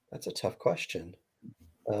a tough question.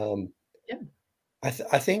 Yeah.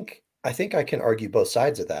 I think I can argue both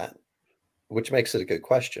sides of that, which makes it a good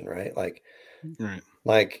question, right? Right.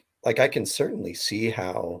 Like I can certainly see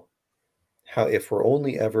how if we're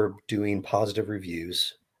only ever doing positive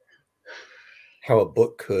reviews, how a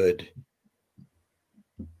book could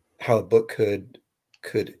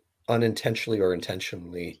unintentionally or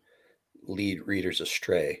intentionally lead readers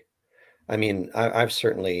astray. I mean, I've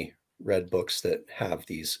certainly read books that have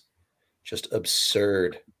these just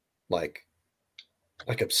absurd, like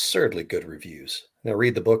absurdly good reviews. And I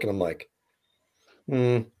read the book and I'm like,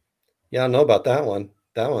 yeah, I don't know about that one.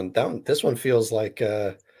 This one feels like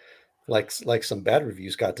some bad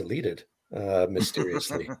reviews got deleted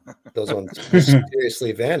mysteriously. Those ones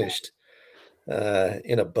mysteriously vanished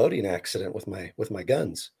in a boating accident with my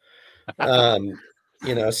guns.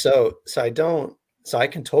 So I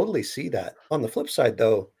can totally see that. On the flip side,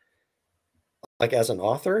 though, like as an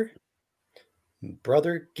author,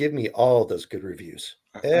 brother, give me all those good reviews.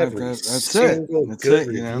 Every single good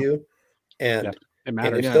review. And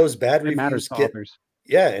if those bad reviews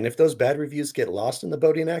and if those bad reviews get lost in the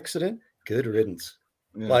boating accident, good riddance.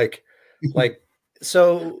 Yeah.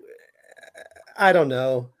 So I don't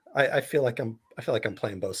know. I feel like I'm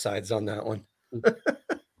playing both sides on that one.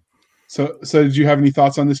 So did you have any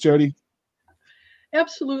thoughts on this, Jody?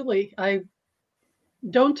 Absolutely. I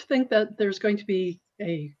don't think that there's going to be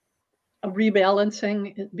a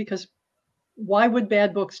rebalancing, because why would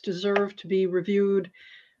bad books deserve to be reviewed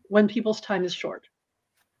when people's time is short?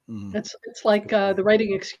 It's like the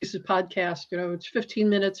Writing Excuses podcast. It's 15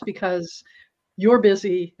 minutes because you're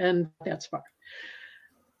busy, and that's fine.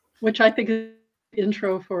 Which I think is the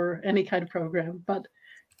intro for any kind of program. But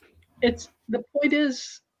the point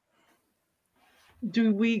is,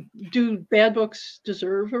 do bad books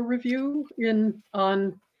deserve a review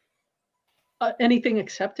on anything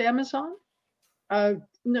except Amazon?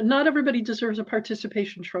 Not everybody deserves a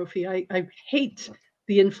participation trophy. I hate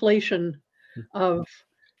the inflation of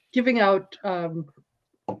giving out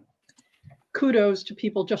kudos to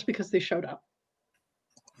people just because they showed up.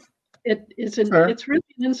 It's really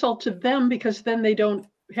an insult to them, because then they don't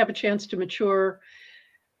have a chance to mature.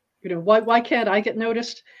 Why can't I get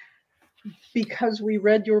noticed? Because we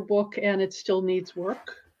read your book and it still needs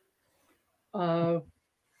work.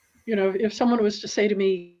 If someone was to say to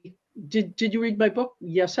me, did you read my book?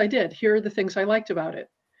 Yes, I did. Here are the things I liked about it.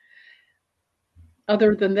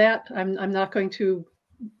 Other than that, I'm not going to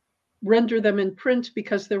render them in print,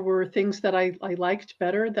 because there were things that I liked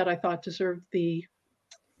better that I thought deserved the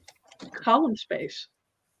column space.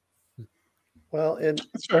 Well, and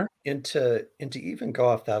to even go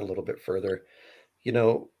off that a little bit further,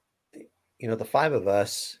 the five of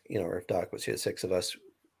us, or if Doc was here, 6 of us,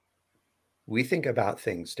 we think about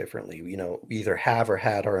things differently. We either have or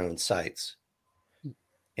had our own sites,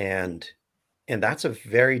 and that's a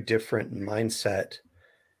very different mindset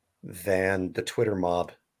than the Twitter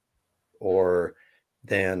mob, or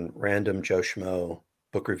than random Joe Schmo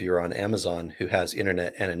book reviewer on Amazon who has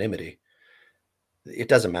internet anonymity. It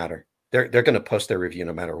doesn't matter. They're going to post their review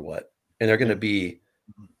no matter what, and they're going to be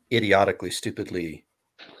idiotically, stupidly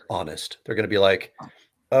honest. They're going to be like,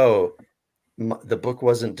 "Oh, the book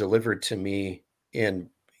wasn't delivered to me in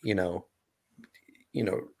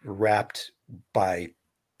wrapped by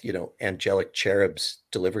angelic cherubs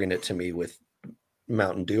delivering it to me with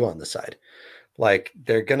Mountain Dew on the side." Like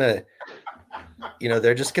they're gonna,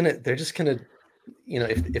 they're just gonna,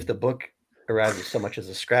 if the book arrives with so much as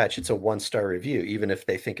a scratch, it's a 1-star review, even if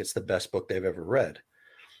they think it's the best book they've ever read.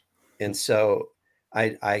 And so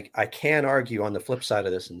I can argue on the flip side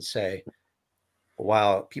of this and say,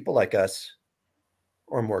 while people like us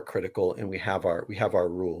are more critical and we have our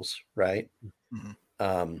rules, right?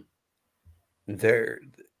 Mm-hmm.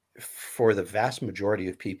 For the vast majority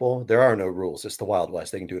of people, there are no rules. It's the Wild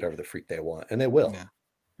West. They can do whatever the freak they want, and they will. Yeah.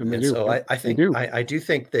 And so I do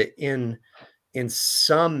think that in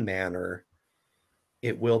some manner,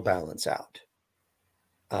 it will balance out.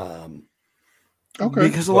 Okay.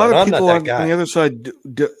 Because a lot of people on the other side,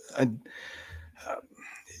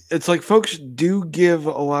 it's like folks do give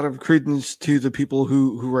a lot of credence to the people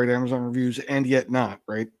who write Amazon reviews, and yet not,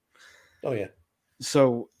 right? Oh yeah.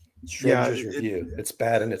 So Stranger's review. It's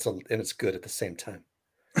bad and it's good at the same time.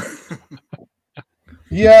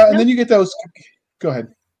 Yeah, and then you get those. Go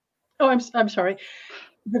ahead. Oh, I'm sorry.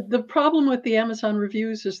 The problem with the Amazon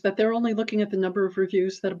reviews is that they're only looking at the number of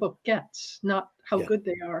reviews that a book gets, not how good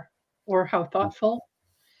they are or how thoughtful.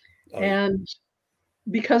 Oh, and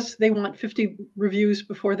because they want 50 reviews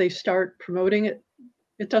before they start promoting it,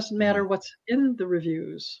 it doesn't matter what's in the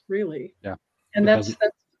reviews, really. Yeah. And that's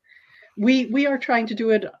we are trying to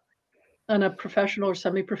do it on a professional or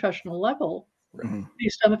semi-professional level,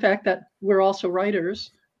 based on the fact that we're also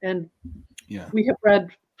writers and we have read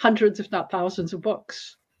hundreds, if not thousands, of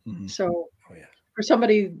books. So for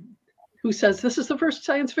somebody who says, this is the first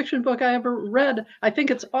science fiction book I ever read, I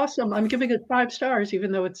think it's awesome, I'm giving it 5 stars,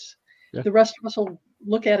 even though it's the rest of us will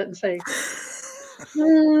look at it and say,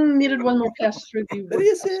 needed one more pass through the What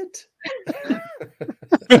is it?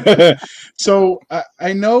 So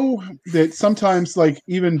I know that sometimes, like,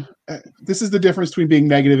 even this is the difference between being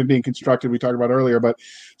negative and being constructive we talked about earlier, but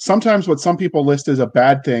sometimes what some people list as a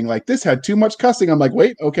bad thing, like this had too much cussing, I'm like,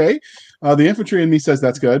 wait, okay, the infantry in me says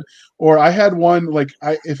that's good. Or I had one, like,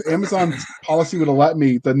 if Amazon's policy would have let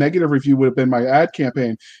me, the negative review would have been my ad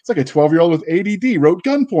campaign. It's like a 12-year-old with ADD wrote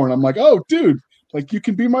gun porn. I'm like, oh dude, like, you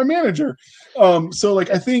can be my manager. So like,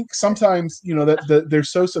 I think sometimes, that they're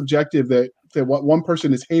so subjective that what one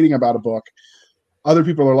person is hating about a book, other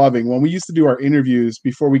people are loving. When we used to do our interviews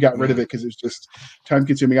before we got rid of it, because it was just time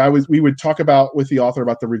consuming, we would talk about with the author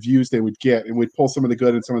about the reviews they would get, and we'd pull some of the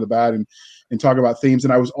good and some of the bad and talk about themes.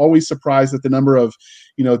 And I was always surprised at the number of,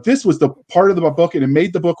 this was the part of the book and it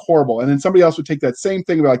made the book horrible. And then somebody else would take that same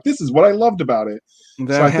thing and be like, this is what I loved about it.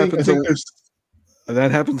 That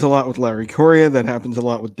happens a lot with Larry Correia. That happens a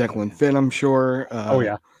lot with Declan Finn, I'm sure.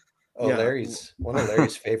 One of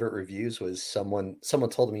Larry's favorite reviews was someone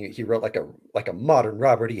told me he wrote like a modern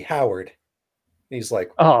Robert E. Howard. And he's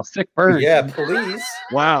like, oh, sick burn. Yeah, please.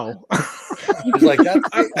 Wow. He's like,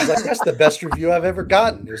 that's the best review I've ever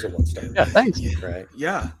gotten. Here's a 1-star. Yeah, thanks. Right.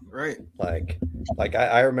 Yeah, right. Like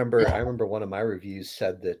I remember one of my reviews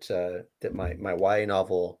said that my YA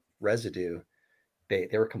novel Residue, they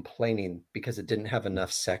were complaining because it didn't have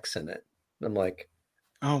enough sex in it. And I'm like,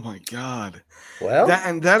 oh my God. Well,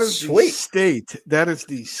 that is sweet. That is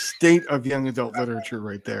the state of young adult literature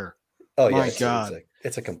right there. Oh my yeah, God.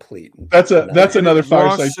 It's a complete. That's another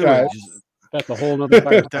fireside chat. That's a whole other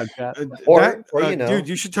fireside chat. Dude,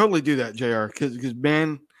 you should totally do that, JR, because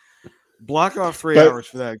man, block off 3 hours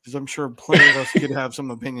for that, because I'm sure plenty of us could have some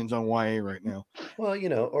opinions on YA right now. Well,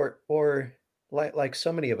 or like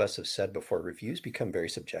so many of us have said before, reviews become very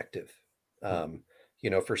subjective.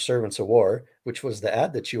 For Servants of War, which was the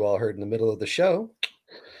ad that you all heard in the middle of the show,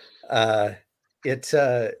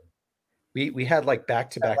 we had like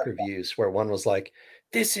back-to-back reviews where one was like,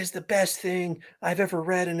 this is the best thing I've ever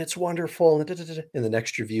read and it's wonderful, and in the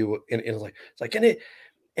next review, and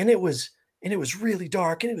it was really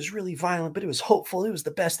dark and it was really violent, but it was hopeful, it was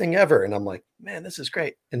the best thing ever. And I'm like, man, this is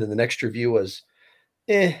great. And then the next review was,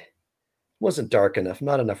 wasn't dark enough,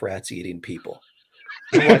 not enough rats eating people.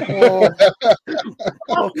 I'm like,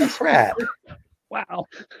 oh crap. Wow.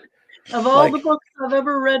 Of all the books I've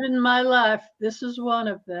ever read in my life, this is one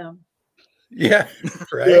of them. Yeah,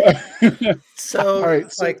 right. Yeah. So,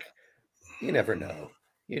 you never know.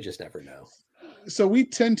 You just never know. so we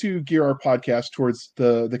tend to gear our podcast towards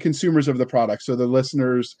the consumers of the product, so the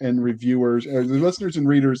listeners and reviewers, or the listeners and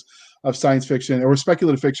readers of science fiction or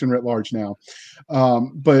speculative fiction writ large now.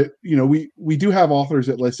 But we do have authors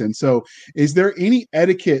that listen. So is there any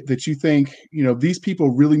etiquette that you think these people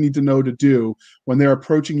really need to know to do when they're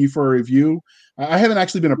approaching you for a review? I haven't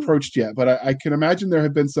actually been approached yet, but I can imagine there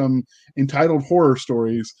have been some entitled horror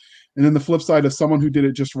stories, and then the flip side of someone who did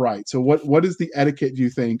it just right. So what is the etiquette, do you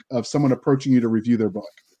think, of someone approaching you to review their book?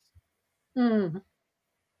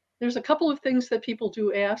 There's a couple of things that people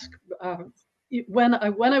do ask. When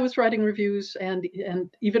I was writing reviews, and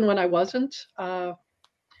even when I wasn't,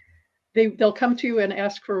 they'll come to you and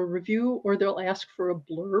ask for a review, or they'll ask for a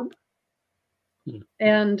blurb.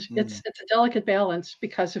 And it's a delicate balance,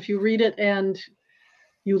 because if you read it and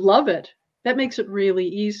you love it, that makes it really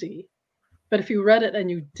easy. But if you read it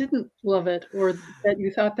and you didn't love it, or that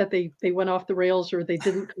you thought that they went off the rails, or they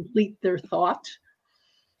didn't complete their thought,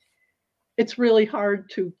 it's really hard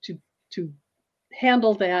to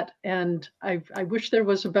handle that. And I wish there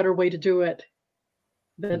was a better way to do it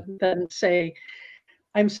than say,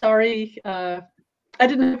 I'm sorry, I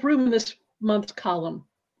didn't have room in this month's column,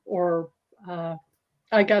 or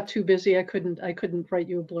I got too busy, I couldn't write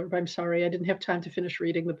you a blurb. I'm sorry, I didn't have time to finish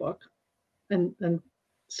reading the book, and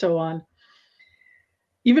so on.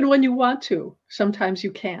 Even when you want to, sometimes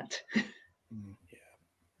you can't.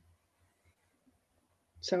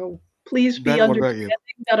 So please be understanding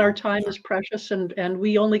that our time is precious, and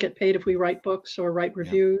we only get paid if we write books or write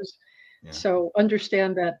reviews. Yeah. So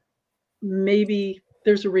understand that maybe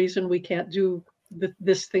there's a reason we can't do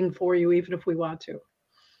this thing for you, even if we want to.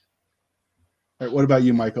 All right, what about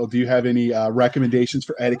you, Michael? Do you have any recommendations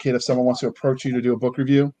for etiquette if someone wants to approach you to do a book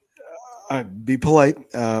review? Be polite,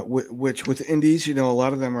 which with indies, a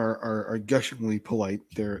lot of them are gushingly polite.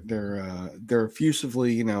 They're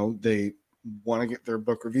effusively, they want to get their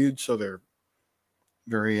book reviewed, so they're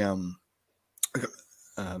very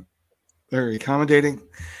very accommodating.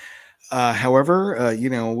 However,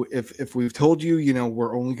 if we've told you,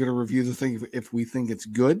 we're only going to review the thing if we think it's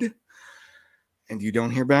good, and you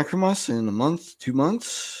don't hear back from us in a month, 2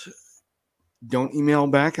 months, don't email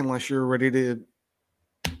back unless you're ready to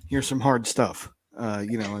hear some hard stuff.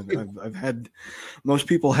 I've had, most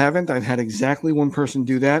people haven't. I've had exactly one person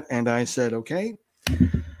do that, and I said, okay,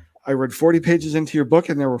 I read 40 pages into your book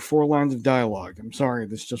and there were 4 lines of dialogue. I'm sorry,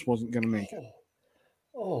 this just wasn't going to make it.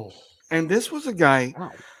 Oh. And this was a guy,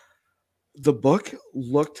 wow. The book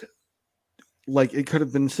looked like it could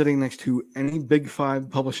have been sitting next to any Big 5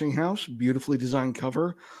 publishing house. Beautifully designed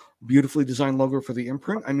cover, beautifully designed logo for the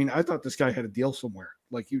imprint. I mean, I thought this guy had a deal somewhere.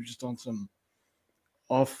 Like he was just on some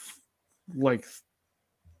off, like,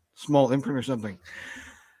 small imprint or something.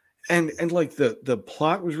 And like the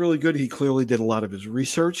plot was really good. He clearly did a lot of his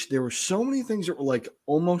research. There were so many things that were like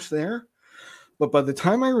almost there. But by the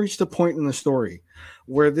time I reached a point in the story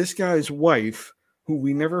where this guy's wife, who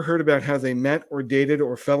we never heard about how they met or dated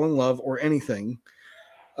or fell in love or anything,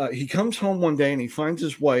 he comes home one day and he finds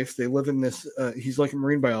his wife. They live in this, he's like a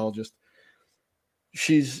marine biologist.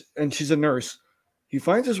 She's a nurse. He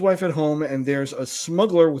finds his wife at home and there's a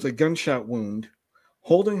smuggler with a gunshot wound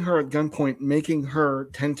holding her at gunpoint, making her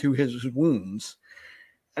tend to his wounds.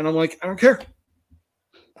 And I'm like, I don't care.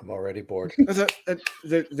 I'm already bored.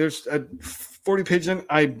 There's 40 pages in.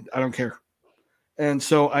 I don't care. And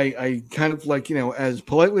so I kind of like, as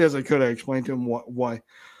politely as I could, I explained to him why.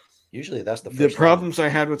 Usually that's the problems I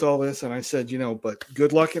had with all this. And I said, but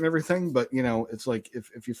good luck and everything. But, it's like,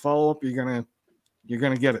 if you follow up, you're going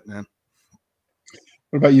to get it, man.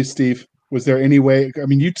 What about you, Steve? Was there any way? I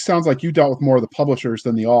mean, sounds like you dealt with more of the publishers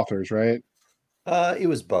than the authors, right? It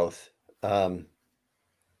was both. With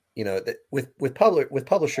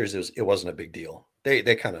publishers, it wasn't a big deal.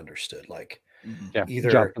 They kind of understood, like,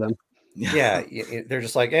 either job for them. They're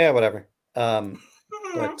just like, yeah, whatever.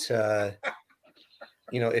 But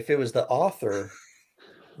if it was the author,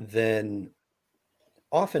 then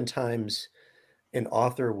oftentimes an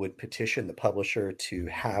author would petition the publisher to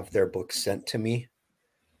have their book sent to me.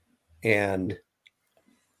 And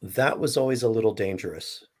that was always a little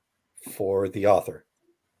dangerous for the author,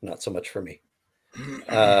 not so much for me.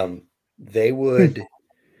 They would,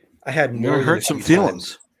 I had more than hurt some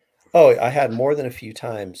feelings. I had more than a few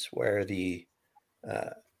times where the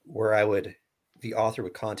author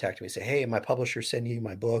would contact me and say, hey, my publisher sent you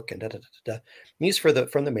my book and da-da-da-da. These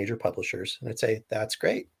from the major publishers. And I'd say, that's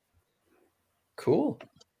great. Cool.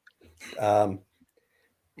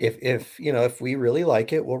 If we really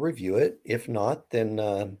like it, we'll review it. If not, then,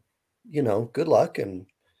 good luck. And,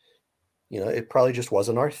 it probably just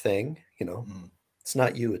wasn't our thing, It's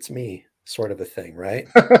not you, it's me sort of a thing. Right.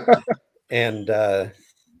 And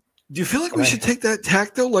Do you feel like we should take that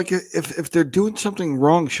tack though? Like if they're doing something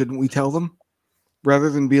wrong, shouldn't we tell them rather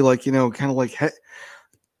than be like, kind of like, hey,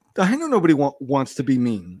 I know nobody wants to be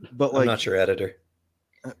mean, but like, I'm not your editor.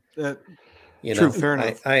 True, fair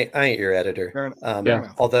enough. I ain't your editor. Fair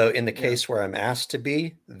enough. Although in the case where I'm asked to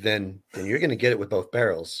be, then you're going to get it with both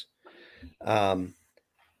barrels. And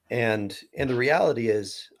the reality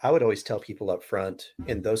is, I would always tell people up front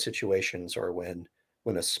in those situations, or when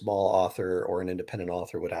a small author or an independent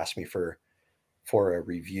author would ask me for a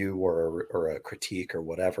review or a critique or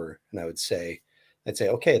whatever, and I'd say,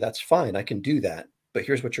 okay, that's fine, I can do that, but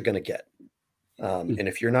here's what you're going to get. And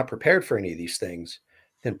if you're not prepared for any of these things,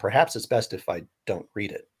 then perhaps it's best if I don't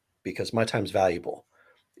read it, because my time's valuable.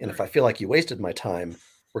 And if I feel like you wasted my time,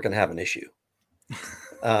 we're going to have an issue.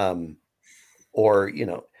 Or,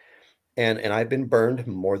 and I've been burned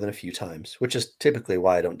more than a few times, which is typically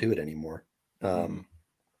why I don't do it anymore.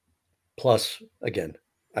 Plus, again,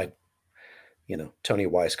 Tony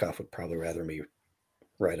Weisskopf would probably rather me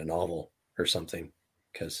write a novel or something,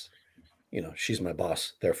 because, she's my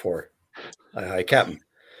boss. Therefore, I captain.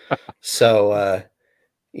 So,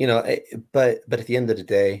 but at the end of the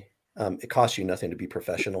day, it costs you nothing to be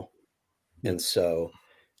professional. And so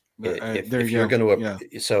if you're going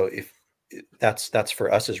to, so if that's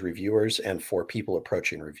for us as reviewers and for people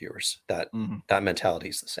approaching reviewers, that mentality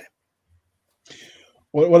is the same.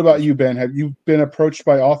 What about you, Ben? Have you been approached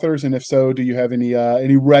by authors? And if so, do you have any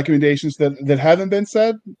recommendations that haven't been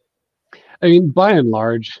said? I mean, by and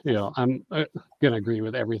large, I'm going to agree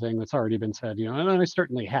with everything that's already been said, and I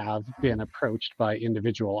certainly have been approached by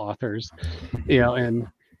individual authors,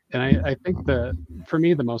 and I think for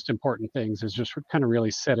me, the most important things is just kind of really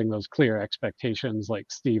setting those clear expectations, like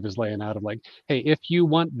Steve is laying out, of like, hey, if you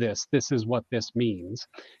want this is what this means.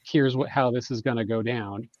 Here's how this is going to go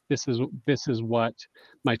down. This is what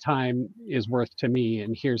my time is worth to me,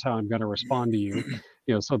 and here's how I'm going to respond to you.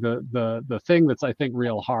 So the thing that's, I think,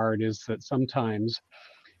 real hard is that sometimes,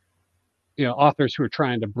 authors who are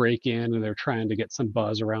trying to break in and they're trying to get some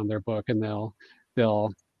buzz around their book, and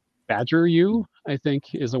they'll badger you, I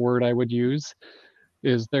think is a word I would use,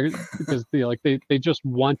 is because they just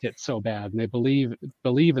want it so bad, and they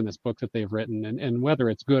believe in this book that they've written, and whether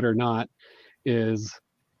it's good or not is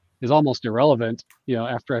almost irrelevant.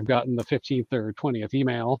 After I've gotten the 15th or 20th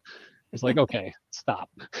email, it's like, okay, stop.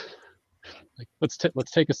 Like, let's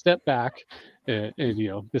take a step back, and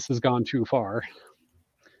this has gone too far.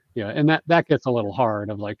 And that gets a little hard,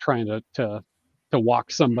 of like trying to walk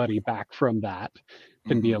somebody back from that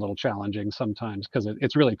can be a little challenging sometimes, because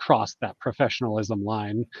it's really crossed that professionalism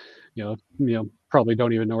line. Probably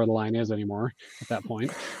don't even know where the line is anymore at that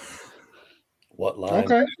point. What line?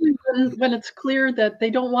 Okay. When it's clear that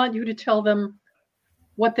they don't want you to tell them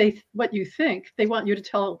what you think, they want you to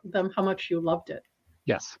tell them how much you loved it.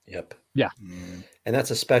 Yes. Yep. Yeah. And that's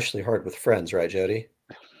especially hard with friends, right, Jody?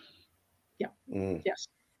 Yeah. Yes.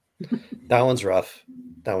 That one's rough.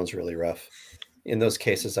 That one's really rough. In those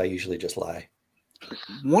cases, I usually just lie.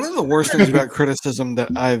 One of the worst things about criticism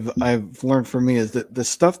that I've learned for me is that the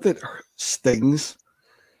stuff that stings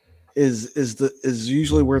is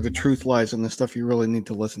usually where the truth lies, and the stuff you really need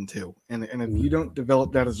to listen to. And if you don't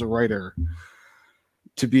develop that as a writer,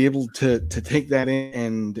 to be able to take that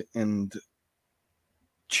in and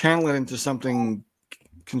channel it into something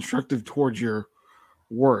constructive towards your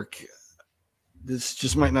work, this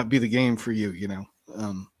just might not be the game for you.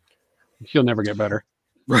 You'll never get better.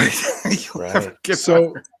 Right. Right.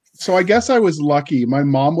 So I guess I was lucky. My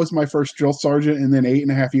mom was my first drill sergeant, and then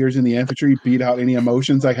 8.5 years in the infantry beat out any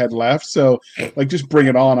emotions I had left. So like, just bring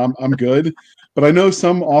it on. I'm good. But I know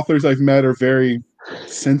some authors I've met are very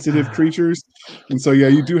sensitive creatures. And so, yeah,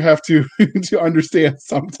 you do have to understand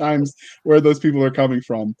sometimes where those people are coming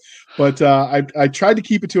from. But I tried to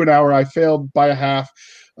keep it to an hour. I failed by a half.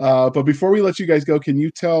 But before we let you guys go, can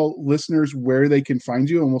you tell listeners where they can find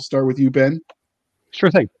you? And we'll start with you, Ben. Sure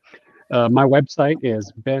thing. My website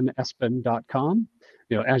is benespen.com.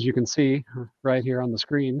 As you can see right here on the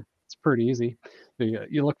screen, it's pretty easy.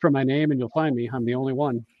 You look for my name and you'll find me. I'm the only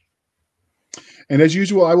one. And as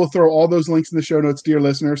usual, I will throw all those links in the show notes, dear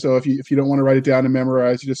listener. So if you don't want to write it down and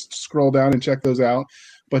memorize, you just scroll down and check those out.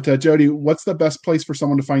 But Jody, what's the best place for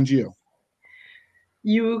someone to find you?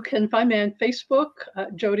 You can find me on Facebook,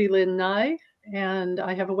 Jody Lynn Nye. And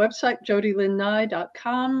I have a website,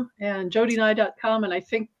 jodylynnye.com and jodynye.com. And I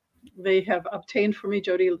think they have obtained for me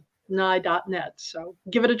jodynye.net. So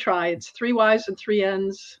give it a try. It's 3 Y's and 3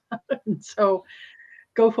 N's. So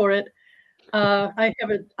go for it. I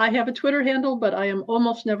have a Twitter handle, but I am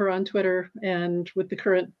almost never on Twitter. And with the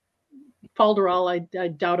current falderall, I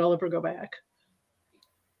doubt I'll ever go back.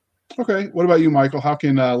 Okay. What about you, Michael? How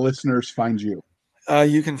can listeners find you?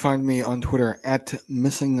 You can find me on Twitter at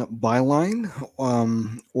Missing Byline,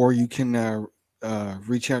 or you can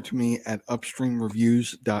reach out to me at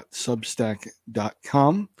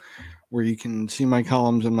upstreamreviews.substack.com, where you can see my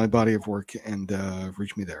columns and my body of work and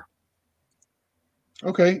reach me there.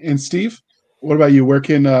 Okay. And Steve, what about you? Where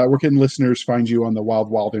can listeners find you on the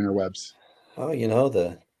wild interwebs? Oh,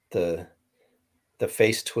 the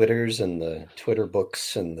face Twitters and the Twitter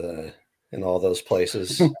books and all those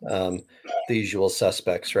places. The usual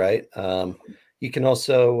suspects, right? You can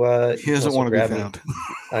also he doesn't want to be found.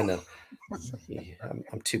 I know.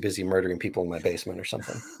 I'm too busy murdering people in my basement or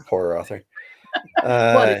something. Horror author.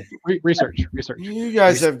 Research. You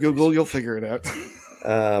guys have Google. You'll figure it out.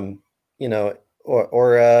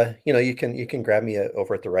 Or you can grab me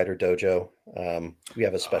over at the Writer Dojo. We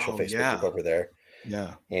have a special Facebook group over there.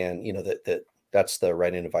 Yeah. And that's the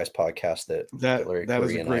Writing Advice podcast that Larry that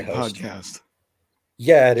is a and great I host. podcast.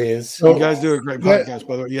 Yeah, it is. You guys do a great podcast,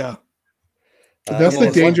 by the way. Yeah. That's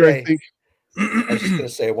the danger, I think. I was just gonna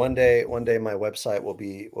say one day my website will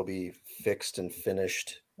be fixed and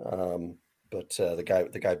finished. But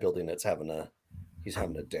the guy building it's having a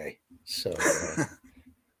day. So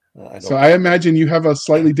I imagine you have a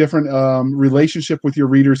slightly different relationship with your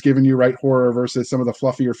readers, given you write horror versus some of the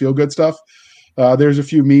fluffier feel good stuff. There's a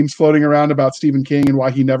few memes floating around about Stephen King and why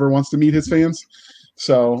he never wants to meet his fans.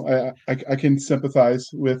 So I can sympathize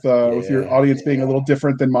with your audience being a little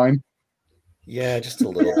different than mine. Yeah, just a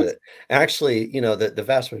little bit. Actually, the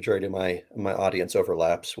vast majority of my audience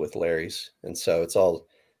overlaps with Larry's, and so it's all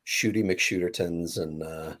Shooty McShootertons and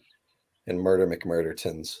Murder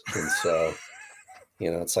McMurdertons, and so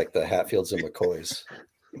it's like the Hatfields and McCoys.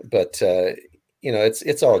 But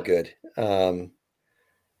it's all good.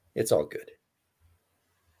 It's all good.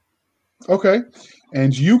 Okay.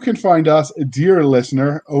 And you can find us, dear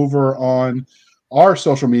listener, over on our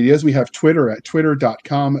social medias. We have Twitter at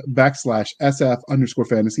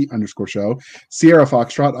twitter.com/SF_fantasy_show, Sierra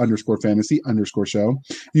Foxtrot _fantasy_show.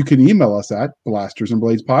 You can email us at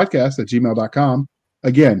blastersandbladespodcast@gmail.com.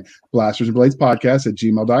 Again,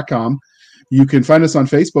 blastersandbladespodcast@gmail.com. You can find us on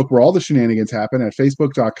Facebook, where all the shenanigans happen, at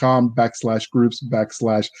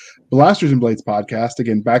facebook.com/groups/Blasters and Blades Podcast.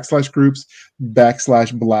 Again,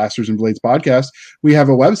 /groups/Blasters and Blades Podcast. We have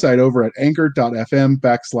a website over at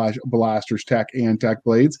anchor.fm/Blasters Tech and Tech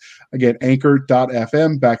Blades. Again,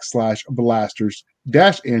 anchor.fm/Blasters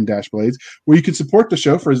and Blades, where you can support the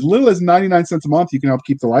show for as little as 99 cents a month. You can help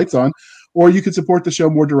keep the lights on. Or you can support the show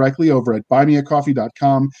more directly over at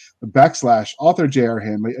buymeacoffee.com/author J.R.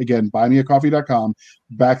 Handley. Again,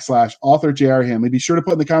 buymeacoffee.com/author J.R. Handley. Be sure to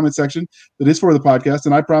put in the comment section that is for the podcast.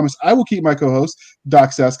 And I promise I will keep my co-hosts,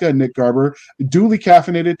 Doc Seska and Nick Garber, duly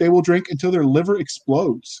caffeinated. They will drink until their liver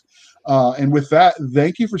explodes. And with that,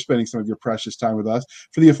 thank you for spending some of your precious time with us.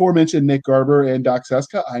 For the aforementioned Nick Garber and Doc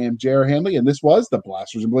Seska, I am J.R. Handley, and this was the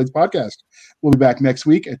Blasters and Blades Podcast. We'll be back next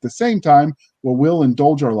week at the same time, where we'll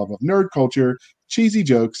indulge our love of nerd culture, cheesy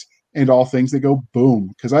jokes, and all things that go boom,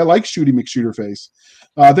 because I like Shooty McShooterface.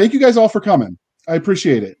 Thank you guys all for coming. I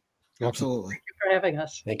appreciate it. Absolutely. Thank you for having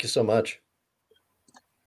us. Thank you so much.